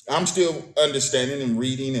 I'm still understanding and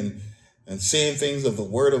reading and seeing things of the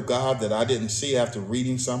word of God that I didn't see after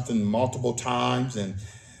reading something multiple times.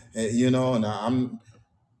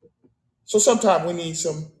 So sometimes we need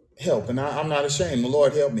some help, and I'm not ashamed. The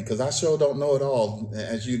Lord help me, because I sure don't know it all,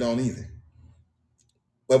 as you don't either.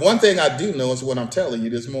 But one thing I do know is what I'm telling you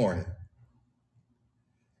this morning.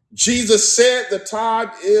 Jesus said the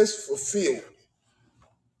time is fulfilled.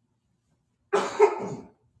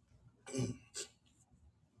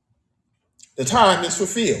 The time is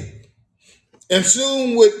fulfilled. And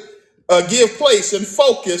soon would give place and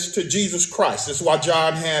focus to Jesus Christ. That's why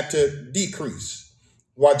John had to decrease.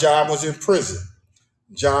 Why John was in prison.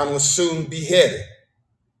 John was soon beheaded.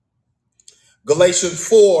 Galatians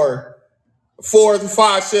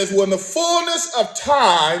 4:4-5 says, when the fullness of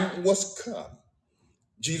time was come,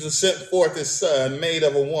 Jesus sent forth his son, made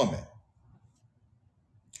of a woman,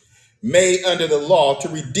 made under the law, to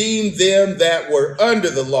redeem them that were under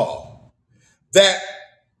the law, that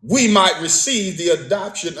we might receive the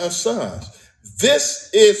adoption of sons. This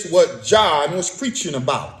is what John was preaching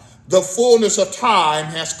about. The fullness of time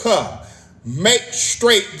has come. Make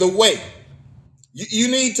straight the way. You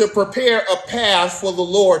need to prepare a path for the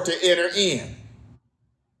Lord to enter in.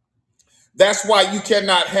 That's why you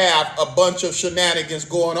cannot have a bunch of shenanigans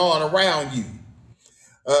going on around you,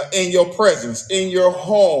 in your presence, in your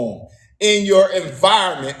home, in your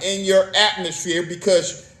environment, in your atmosphere,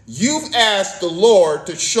 because you've asked the Lord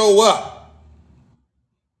to show up.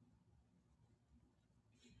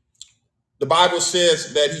 The Bible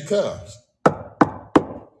says that he comes.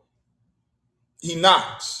 He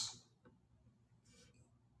knocks.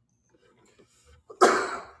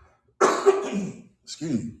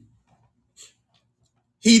 Excuse me.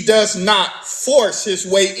 He does not force his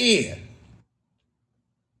way in.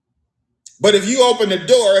 But if you open the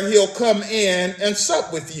door, he'll come in and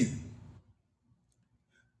sup with you.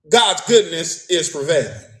 God's goodness is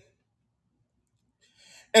prevailing.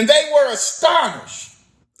 And they were astonished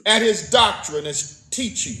at his doctrine, his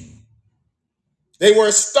teaching. They were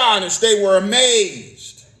astonished. They were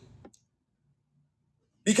amazed.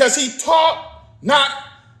 Because he taught not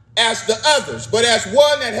as the others, but as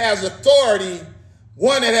one that has authority,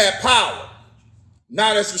 one that had power,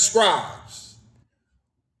 not as the scribes.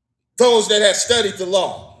 those that had studied the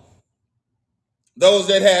law, those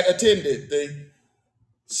that had attended the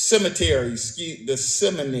seminaries.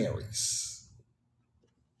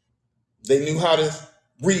 They knew how to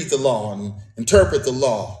read the law and interpret the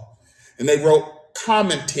law. And they wrote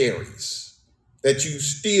commentaries that you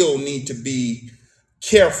still need to be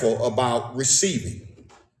careful about receiving.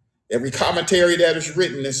 Every commentary that is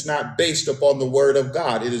written is not based upon the word of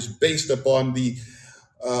God. It is based upon the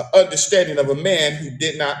understanding of a man who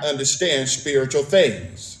did not understand spiritual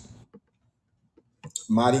things.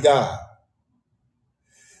 Mighty God.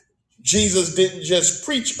 Jesus didn't just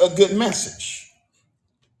preach a good message.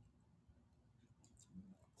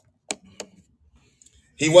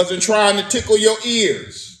 He wasn't trying to tickle your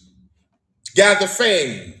ears, gather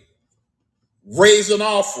fame, raise an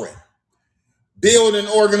offering, build an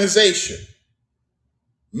organization,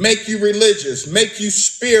 make you religious, make you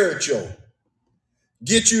spiritual,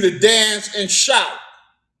 get you to dance and shout.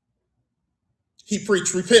 He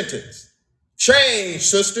preached repentance. Change,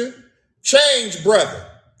 sister. Change, brother.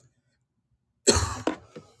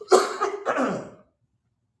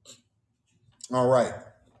 All right.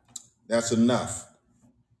 That's enough.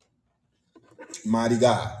 Mighty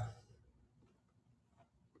God.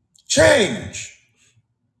 Change.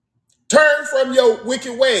 Turn from your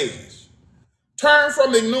wicked ways. Turn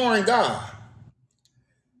from ignoring God.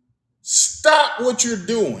 Stop what you're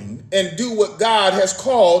doing and do what God has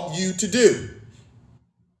called you to do.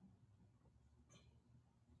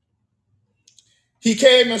 He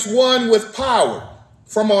came as one with power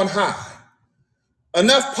from on high.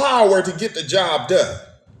 Enough power to get the job done.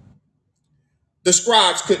 The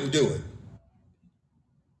scribes couldn't do it.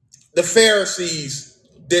 The Pharisees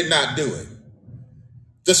did not do it.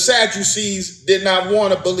 The Sadducees did not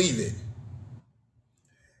want to believe it.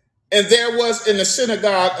 And there was in the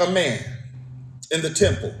synagogue a man in the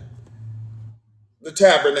temple, the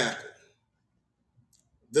tabernacle,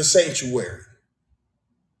 the sanctuary,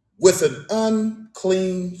 with an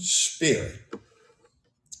unclean spirit.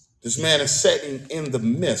 This man is sitting in the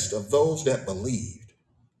midst of those that believed,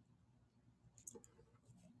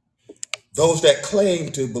 those that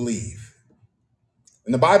claimed to believe.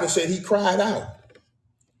 And the Bible said he cried out.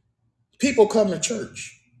 People come to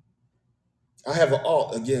church. I have an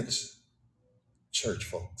alt against church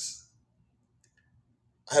folks.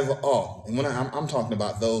 I have an alt. And when I'm talking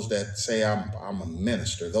about those that say I'm a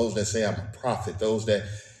minister, those that say I'm a prophet, those that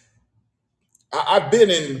I've been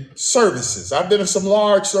in services. I've been in some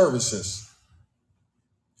large services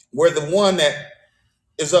where the one that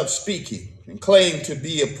is up speaking and claim to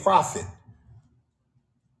be a prophet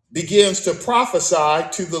begins to prophesy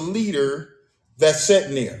to the leader that's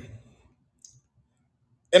sitting there.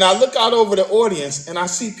 And I look out over the audience and I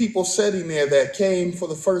see people sitting there that came for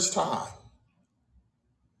the first time.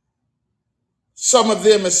 Some of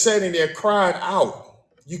them are sitting there crying out.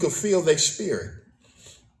 You can feel their spirit,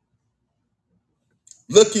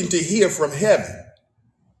 looking to hear from heaven.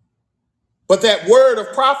 But that word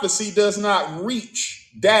of prophecy does not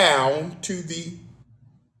reach down to the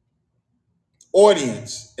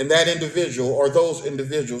audience and that individual or those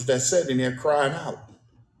individuals that's sitting there crying out.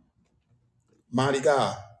 Mighty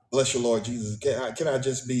God, bless your Lord Jesus. Can I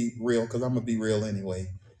just be real? Because I'm going to be real anyway.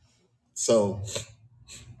 So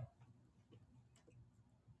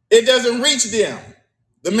it doesn't reach them.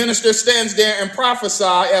 The minister stands there and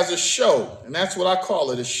prophesies as a show. And that's what I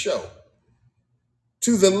call it, a show.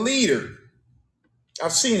 To the leader.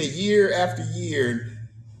 I've seen it year after year in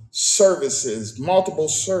services, multiple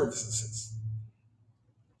services.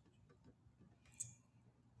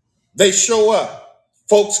 They show up.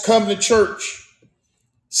 Folks come to church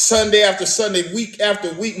Sunday after Sunday, week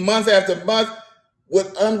after week, month after month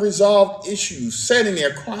with unresolved issues, sitting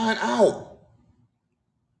there crying out.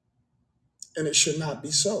 And it should not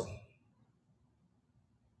be so.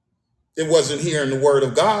 It wasn't hearing the word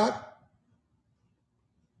of God.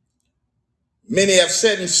 Many have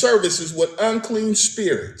sat in services with unclean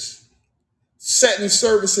spirits, sat in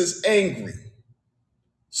services angry,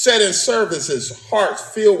 sat in services hearts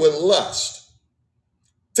filled with lust,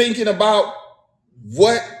 thinking about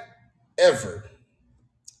whatever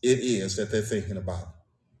it is that they're thinking about.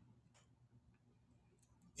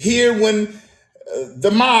 Here when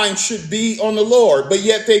the mind should be on the Lord, but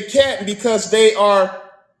yet they can't because they are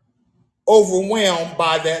overwhelmed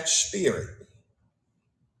by that spirit.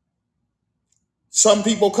 Some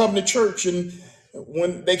people come to church and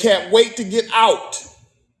when they can't wait to get out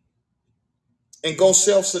and go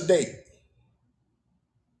self-sedate.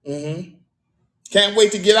 Can't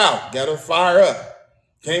wait to get out. Got to fire up.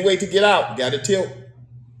 Can't wait to get out. Got to tilt.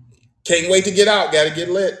 Can't wait to get out. Got to get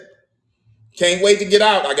lit. Can't wait to get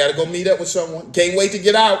out. I got to go meet up with someone. Can't wait to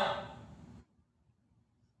get out.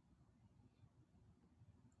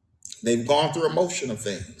 They've gone through emotional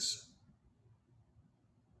things,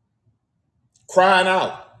 crying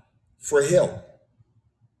out for help.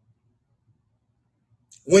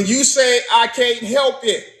 When you say, I can't help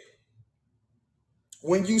it,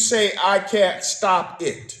 when you say, I can't stop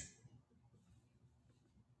it,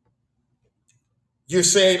 you're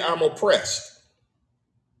saying I'm oppressed.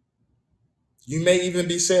 You may even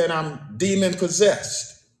be saying I'm demon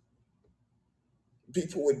possessed.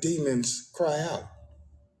 People with demons cry out.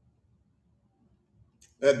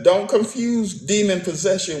 Now, don't confuse demon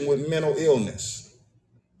possession with mental illness.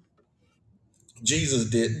 Jesus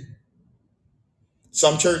didn't.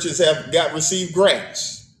 Some churches have received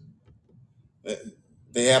grants.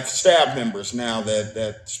 They have staff members now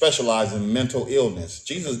that specialize in mental illness.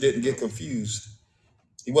 Jesus didn't get confused.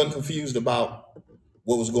 He wasn't confused about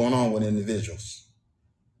what was going on with individuals.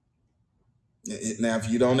 Now, if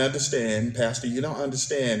you don't understand, Pastor, you don't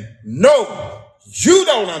understand. No, you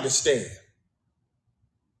don't understand.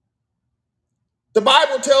 The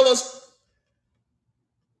Bible tells us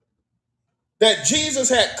that Jesus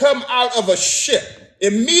had come out of a ship.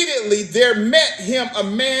 Immediately there met him a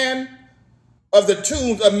man of the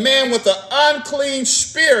tombs, a man with an unclean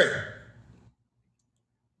spirit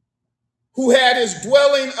who had his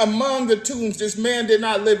dwelling among the tombs. This man did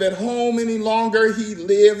not live at home any longer. He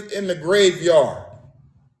lived in the graveyard.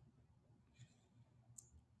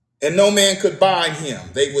 And no man could bind him.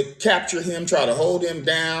 They would capture him, try to hold him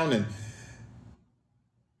down, and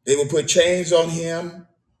they would put chains on him.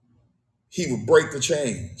 He would break the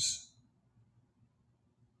chains,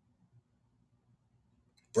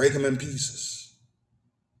 break him in pieces.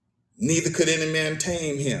 Neither could any man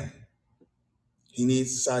tame him. He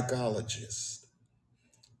needs a psychologist.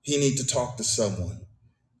 He needs to talk to someone.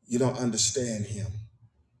 You don't understand him.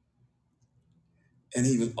 And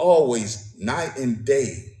he was always, night and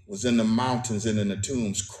day, was in the mountains and in the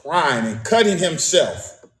tombs, crying and cutting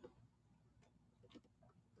himself,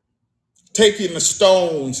 taking the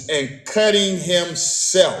stones and cutting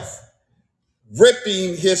himself,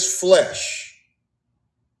 ripping his flesh.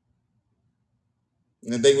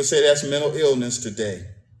 And they would say that's mental illness today.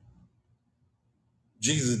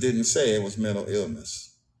 Jesus didn't say it was mental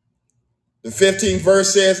illness. The 15th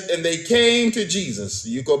verse says, and they came to Jesus.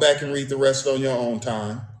 You go back and read the rest on your own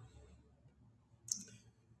time.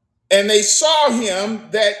 And they saw him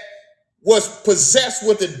that was possessed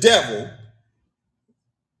with the devil,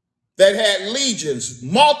 that had legions,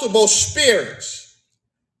 multiple spirits.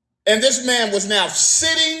 And this man was now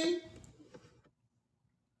sitting,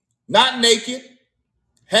 not naked,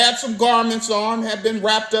 had some garments on, had been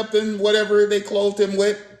wrapped up in whatever they clothed him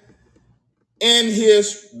with, in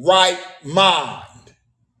his right mind.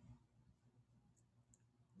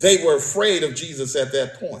 They were afraid of Jesus at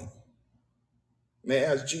that point. They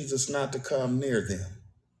asked Jesus not to come near them.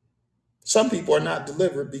 Some people are not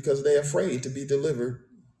delivered because they're afraid to be delivered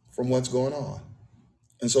from what's going on.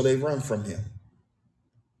 And so they run from him.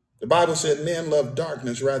 The Bible said men love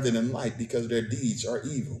darkness rather than light because their deeds are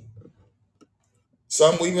evil.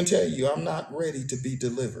 Some will even tell you, I'm not ready to be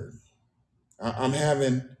delivered. I'm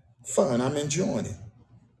having fun. I'm enjoying it.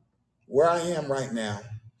 Where I am right now,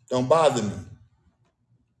 don't bother me.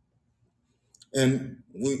 And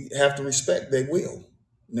we have to respect their will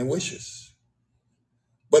and their wishes.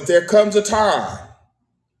 But there comes a time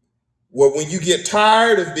where when you get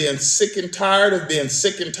tired of being sick and tired of being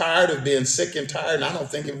sick and tired of being sick and tired, and I don't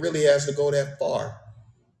think it really has to go that far,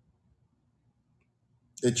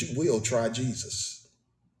 that you will try Jesus.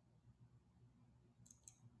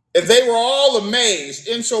 And they were all amazed,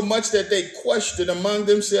 insomuch that they questioned among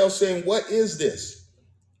themselves, saying, what is this?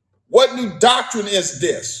 What new doctrine is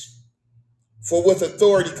this? For with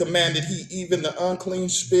authority commanded he even the unclean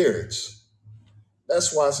spirits.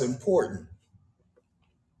 That's why it's important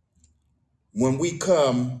when we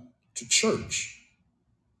come to church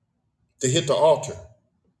to hit the altar.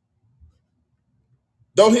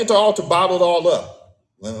 Don't hit the altar bottled all up.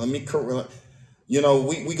 Let me,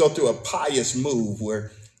 we go through a pious move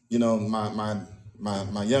where,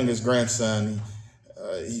 my youngest grandson,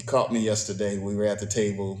 he caught me yesterday. We were at the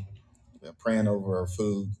table praying over our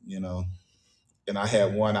food, and I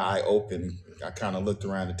had one eye open. I kind of looked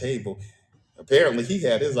around the table. Apparently he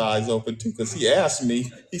had his eyes open too, because he asked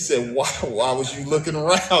me, he said, why was you looking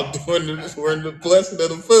around during the blessing of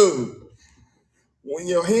the food when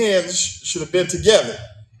your hands should have been together?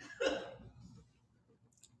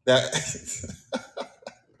 That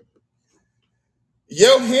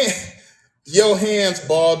your hands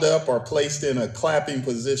balled up or placed in a clapping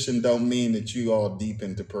position don't mean that you all deep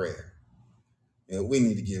into prayer. We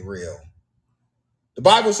need to get real. The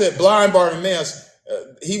Bible said blind Bartimaeus,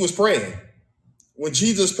 he was praying. when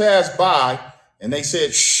Jesus passed by and they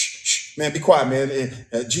said, shh, shh, man, be quiet,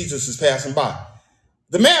 man. Jesus is passing by.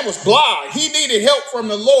 The man was blind. He needed help from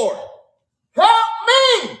the Lord. Help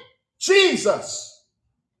me, Jesus.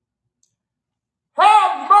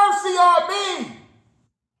 Have mercy on me.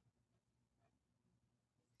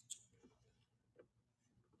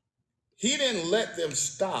 He didn't let them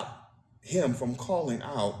stop him from calling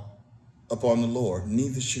out upon the Lord.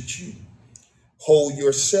 Neither should you. Hold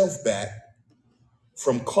yourself back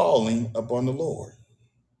from calling upon the Lord.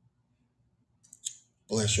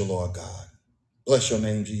 Bless your Lord God. Bless your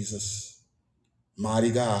name, Jesus. Mighty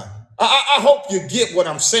God. I hope you get what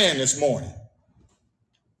I'm saying this morning.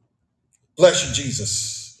 Bless you,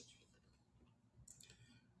 Jesus.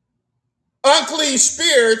 Unclean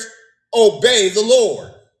spirits obey the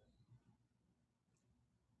Lord.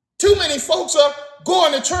 Too many folks are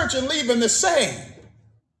going to church and leaving the same.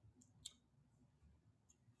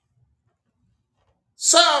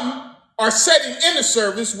 Some are setting in the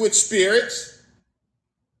service with spirits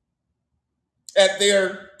at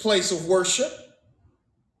their place of worship.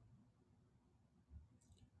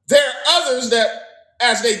 There are others that,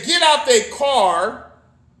 as they get out their car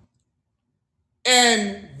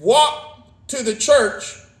and walk to the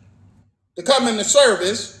church to come in the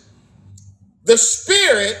service, the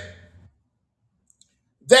spirit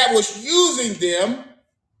that was using them,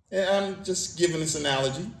 and I'm just giving this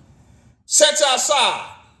analogy, sits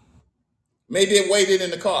outside. Maybe it waited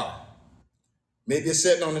in the car. Maybe it's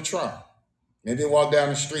sitting on the trunk. Maybe it walked down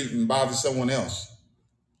the street and bothered someone else.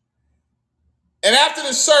 And after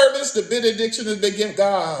the service, the benediction is begin.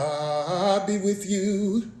 God be with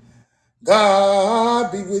you.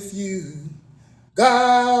 God be with you.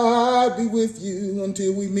 God be with you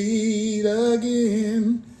until we meet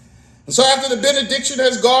again. And so after the benediction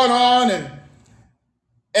has gone on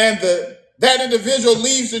and that individual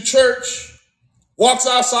leaves the church, walks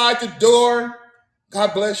outside the door,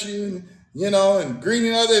 God bless you, and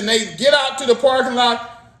greeting others, and they get out to the parking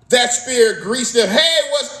lot, that spirit greets them. Hey,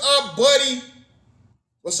 what's up, buddy?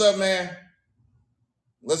 What's up, man?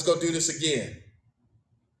 Let's go do this again.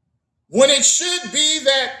 When it should be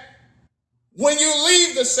that when you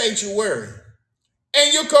leave the sanctuary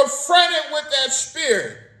and you're confronted with that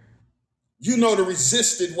spirit, you know to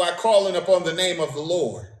resist it while calling upon the name of the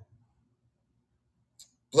Lord.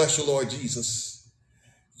 Bless you, Lord Jesus.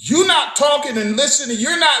 You're not talking and listening.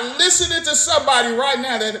 You're not listening to somebody right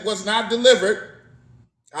now that was not delivered.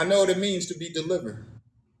 I know what it means to be delivered.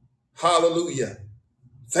 Hallelujah.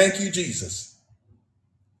 Thank you, Jesus.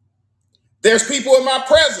 There's people in my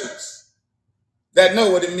presence that know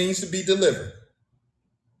what it means to be delivered.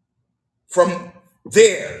 From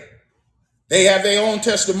there, they have their own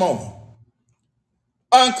testimony.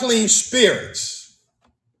 Unclean spirits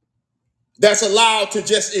that's allowed to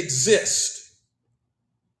just exist,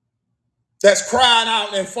 that's crying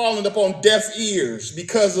out and falling upon deaf ears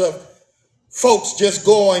because of folks just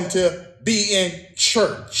going to be in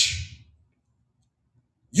church.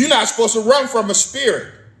 You're not supposed to run from a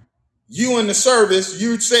spirit. You in the service,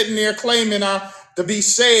 you're sitting there claiming to be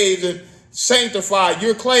saved and sanctified.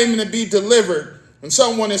 You're claiming to be delivered. And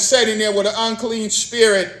someone is sitting there with an unclean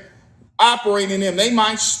spirit operating in them. They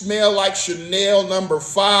might smell like Chanel number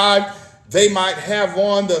 5. They might have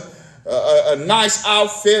on a nice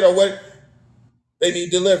outfit or what. They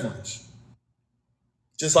need deliverance.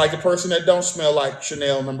 Just like the person that don't smell like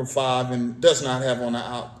Chanel number 5 and does not have on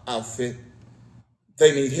an outfit,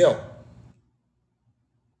 they need help.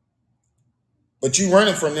 But you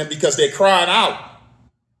running from them because they're crying out,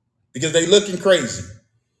 because they looking crazy.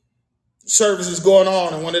 Service is going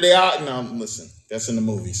on, and one of they out. No, listen, that's in the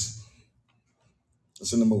movies.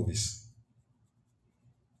 That's in the movies.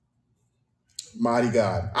 Mighty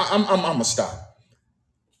God. I'm gonna stop.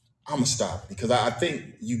 I'm gonna stop because I think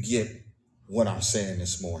you get what I'm saying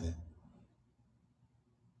this morning.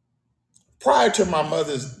 Prior to my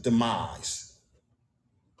mother's demise,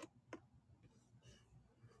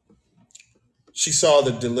 she saw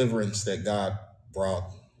the deliverance that God brought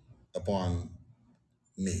upon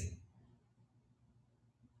me.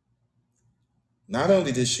 Not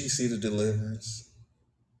only did she see the deliverance,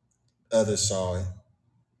 others saw it.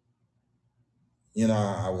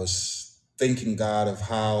 I was thanking God of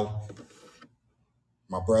how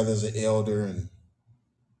my brother's an elder in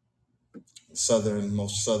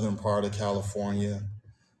most southern part of California,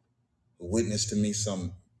 who witnessed to me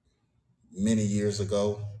some many years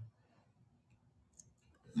ago.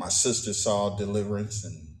 My sister saw deliverance,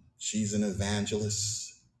 and she's an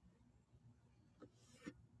evangelist.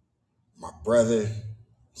 My brother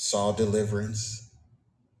saw deliverance,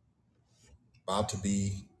 about to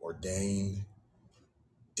be ordained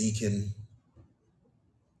deacon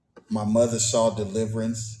My mother saw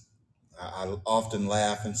deliverance. I often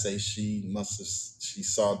laugh and say she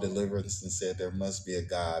saw deliverance and said there must be a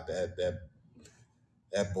God.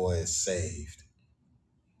 That boy is saved.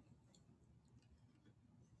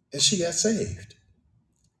 And she got saved.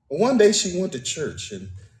 One day she went to church and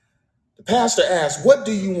the pastor asked, "What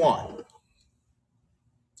do you want?"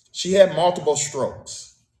 She had multiple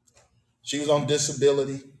strokes. She was on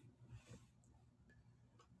disability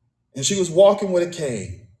and she was walking with a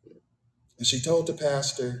cane. And she told the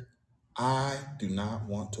pastor, "I do not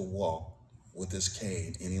want to walk with this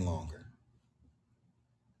cane any longer."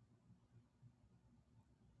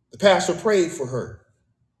 The pastor prayed for her.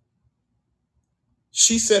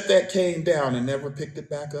 She set that cane down and never picked it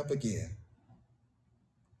back up again.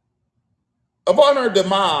 Upon her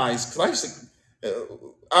demise, because I used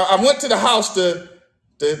to, I went to the house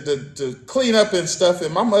to clean up and stuff,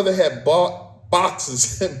 and my mother had bought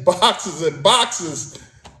boxes and boxes and boxes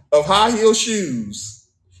of high heel shoes.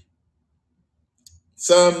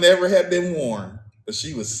 Some never had been worn, but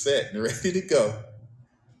she was set and ready to go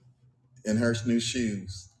in her new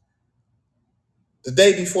shoes. The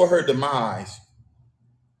day before her demise,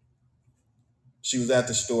 she was at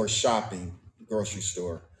the store shopping, grocery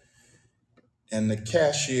store. And the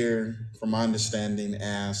cashier, from my understanding,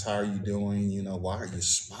 asked, "How are you doing? Why are you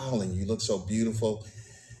smiling? You look so beautiful."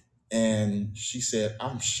 And she said,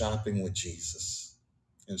 "I'm shopping with Jesus."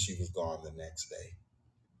 And she was gone the next day.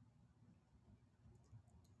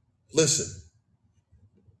 Listen,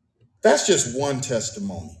 that's just one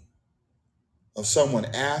testimony of someone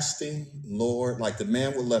asking, "Lord, like the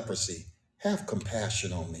man with leprosy, have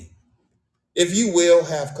compassion on me. If you will,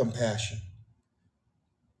 have compassion."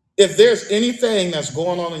 If there's anything that's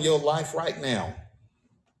going on in your life right now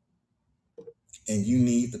and you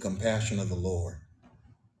need the compassion of the Lord,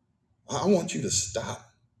 I want you to stop.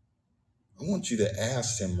 I want you to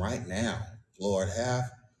ask him right now, "Lord,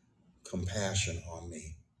 have compassion on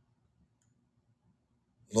me.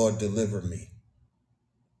 Lord, deliver me.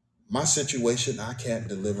 My situation, I can't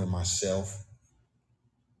deliver myself.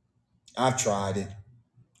 I've tried it.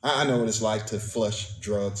 I know what it's like to flush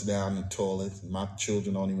drugs down the toilet. My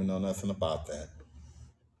children don't even know nothing about that.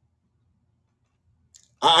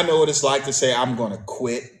 I know what it's like to say, I'm going to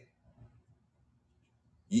quit.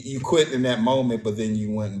 You quit in that moment, but then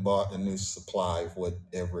you went and bought a new supply of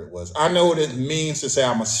whatever it was. I know what it means to say,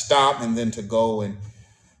 I'm going to stop and then to go and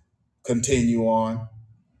continue on.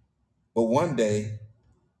 But one day,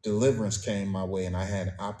 deliverance came my way and I had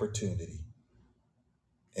an opportunity.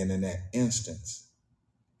 And in that instance,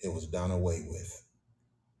 it was done away with.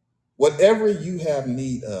 Whatever you have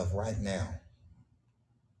need of right now,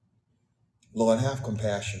 Lord, have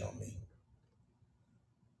compassion on me.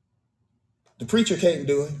 The preacher can't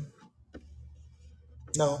do it.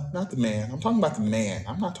 No, not the man. I'm talking about the man.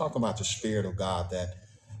 I'm not talking about the Spirit of God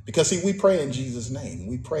because see, we pray in Jesus' name.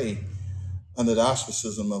 We pray under the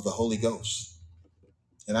auspicism of the Holy Ghost.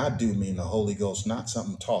 And I do mean the Holy Ghost, not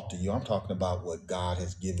something taught to you. I'm talking about what God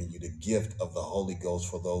has given you, the gift of the Holy Ghost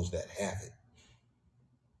for those that have it.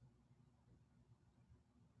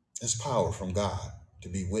 It's power from God to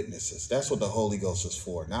be witnesses. That's what the Holy Ghost is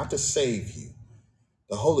for, not to save you.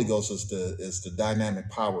 The Holy Ghost is the dynamic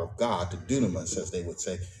power of God, the dunamis, as they would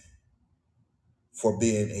say, for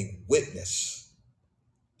being a witness,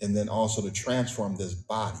 and then also to transform this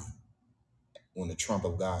body when the trump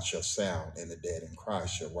of God shall sound and the dead in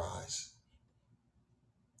Christ shall rise.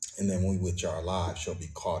 And then we with our lives shall be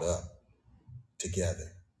caught up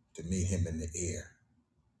together to meet him in the air.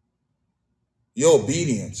 Your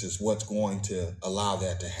obedience is what's going to allow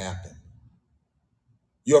that to happen.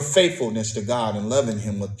 Your faithfulness to God and loving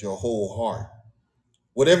him with your whole heart.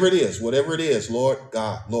 Whatever it is, Lord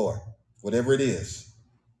God, Lord, whatever it is,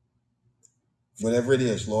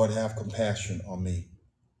 Lord, have compassion on me.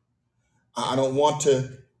 I don't want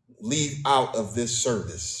to leave out of this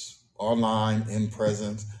service, online, in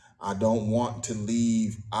presence. I don't want to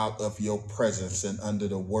leave out of your presence and under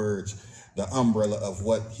the words, the umbrella of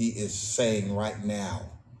what he is saying right now,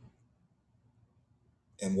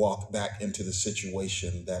 and walk back into the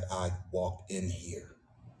situation that I walked in here.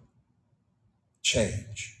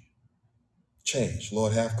 Change.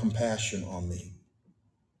 Lord, have compassion on me.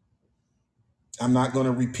 I'm not going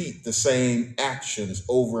to repeat the same actions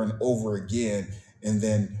over and over again and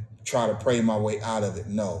then try to pray my way out of it.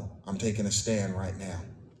 No, I'm taking a stand right now.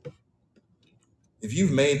 If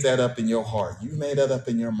you've made that up in your heart, you've made that up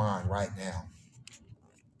in your mind right now,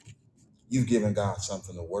 you've given God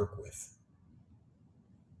something to work with.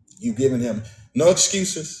 You've given him no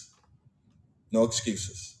excuses. No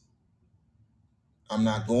excuses. I'm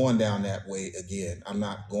not going down that way again. I'm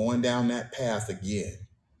not going down that path again.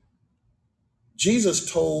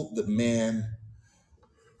 Jesus told the man,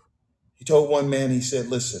 he told one man, he said,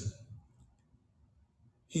 listen,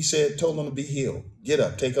 he said, told him to be healed. Get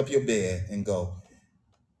up, take up your bed and go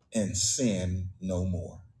and sin no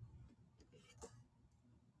more.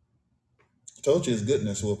 I told you his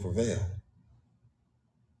goodness will prevail.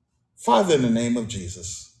 Father, in the name of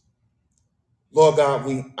Jesus, Lord God,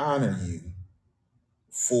 we honor you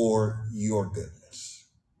for your goodness.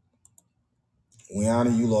 We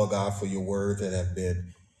honor you, Lord God, for your word that have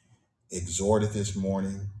been exhorted this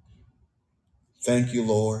morning. Thank you,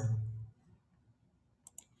 Lord,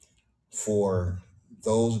 for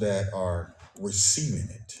those that are receiving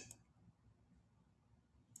it.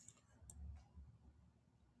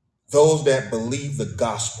 Those that believe the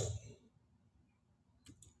gospel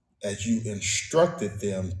as you instructed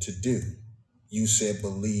them to do. You said,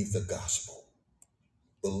 believe the gospel.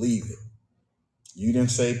 Believe it. You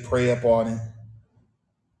didn't say pray up on it.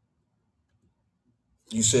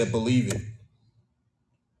 You said believe it.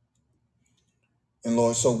 And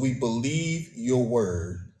Lord, so we believe your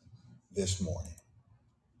word this morning.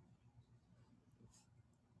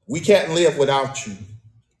 We can't live without you.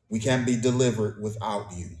 We can't be delivered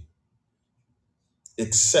without you,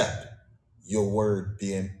 except your word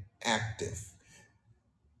being active.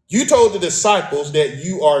 You told the disciples that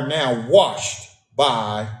you are now washed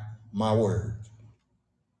by my word.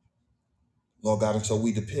 Lord God, and so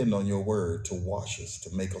we depend on your word to wash us,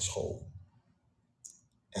 to make us whole,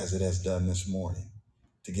 as it has done this morning,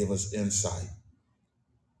 to give us insight,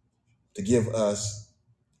 to give us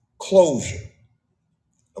closure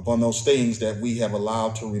upon those things that we have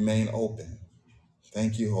allowed to remain open.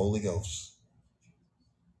 Thank you, Holy Ghost.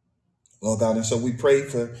 Lord God, and so we pray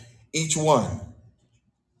for each one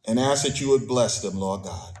and ask that you would bless them, Lord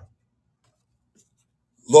God.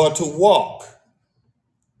 Lord, to walk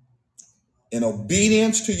in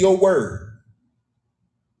obedience to your word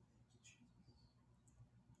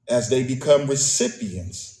as they become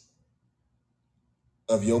recipients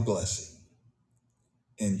of your blessing.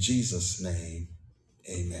 In Jesus' name,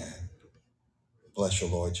 amen. Bless your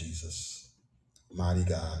Lord Jesus, mighty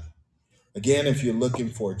God. Again, if you're looking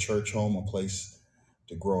for a church home, a place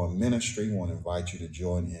to grow in ministry, I want to invite you to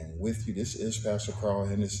join in with you. This is Pastor Carl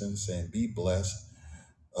Henderson saying, be blessed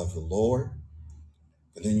of the Lord.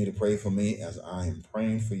 Continue to pray for me as I am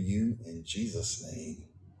praying for you in Jesus' name.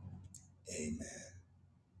 Amen.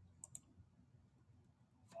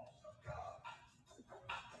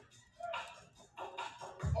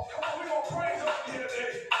 Oh, come on, we're going to praise up here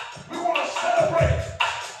today. We want to celebrate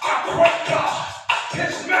our great God,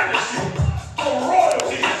 his majesty, the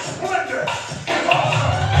royalty, his splendor.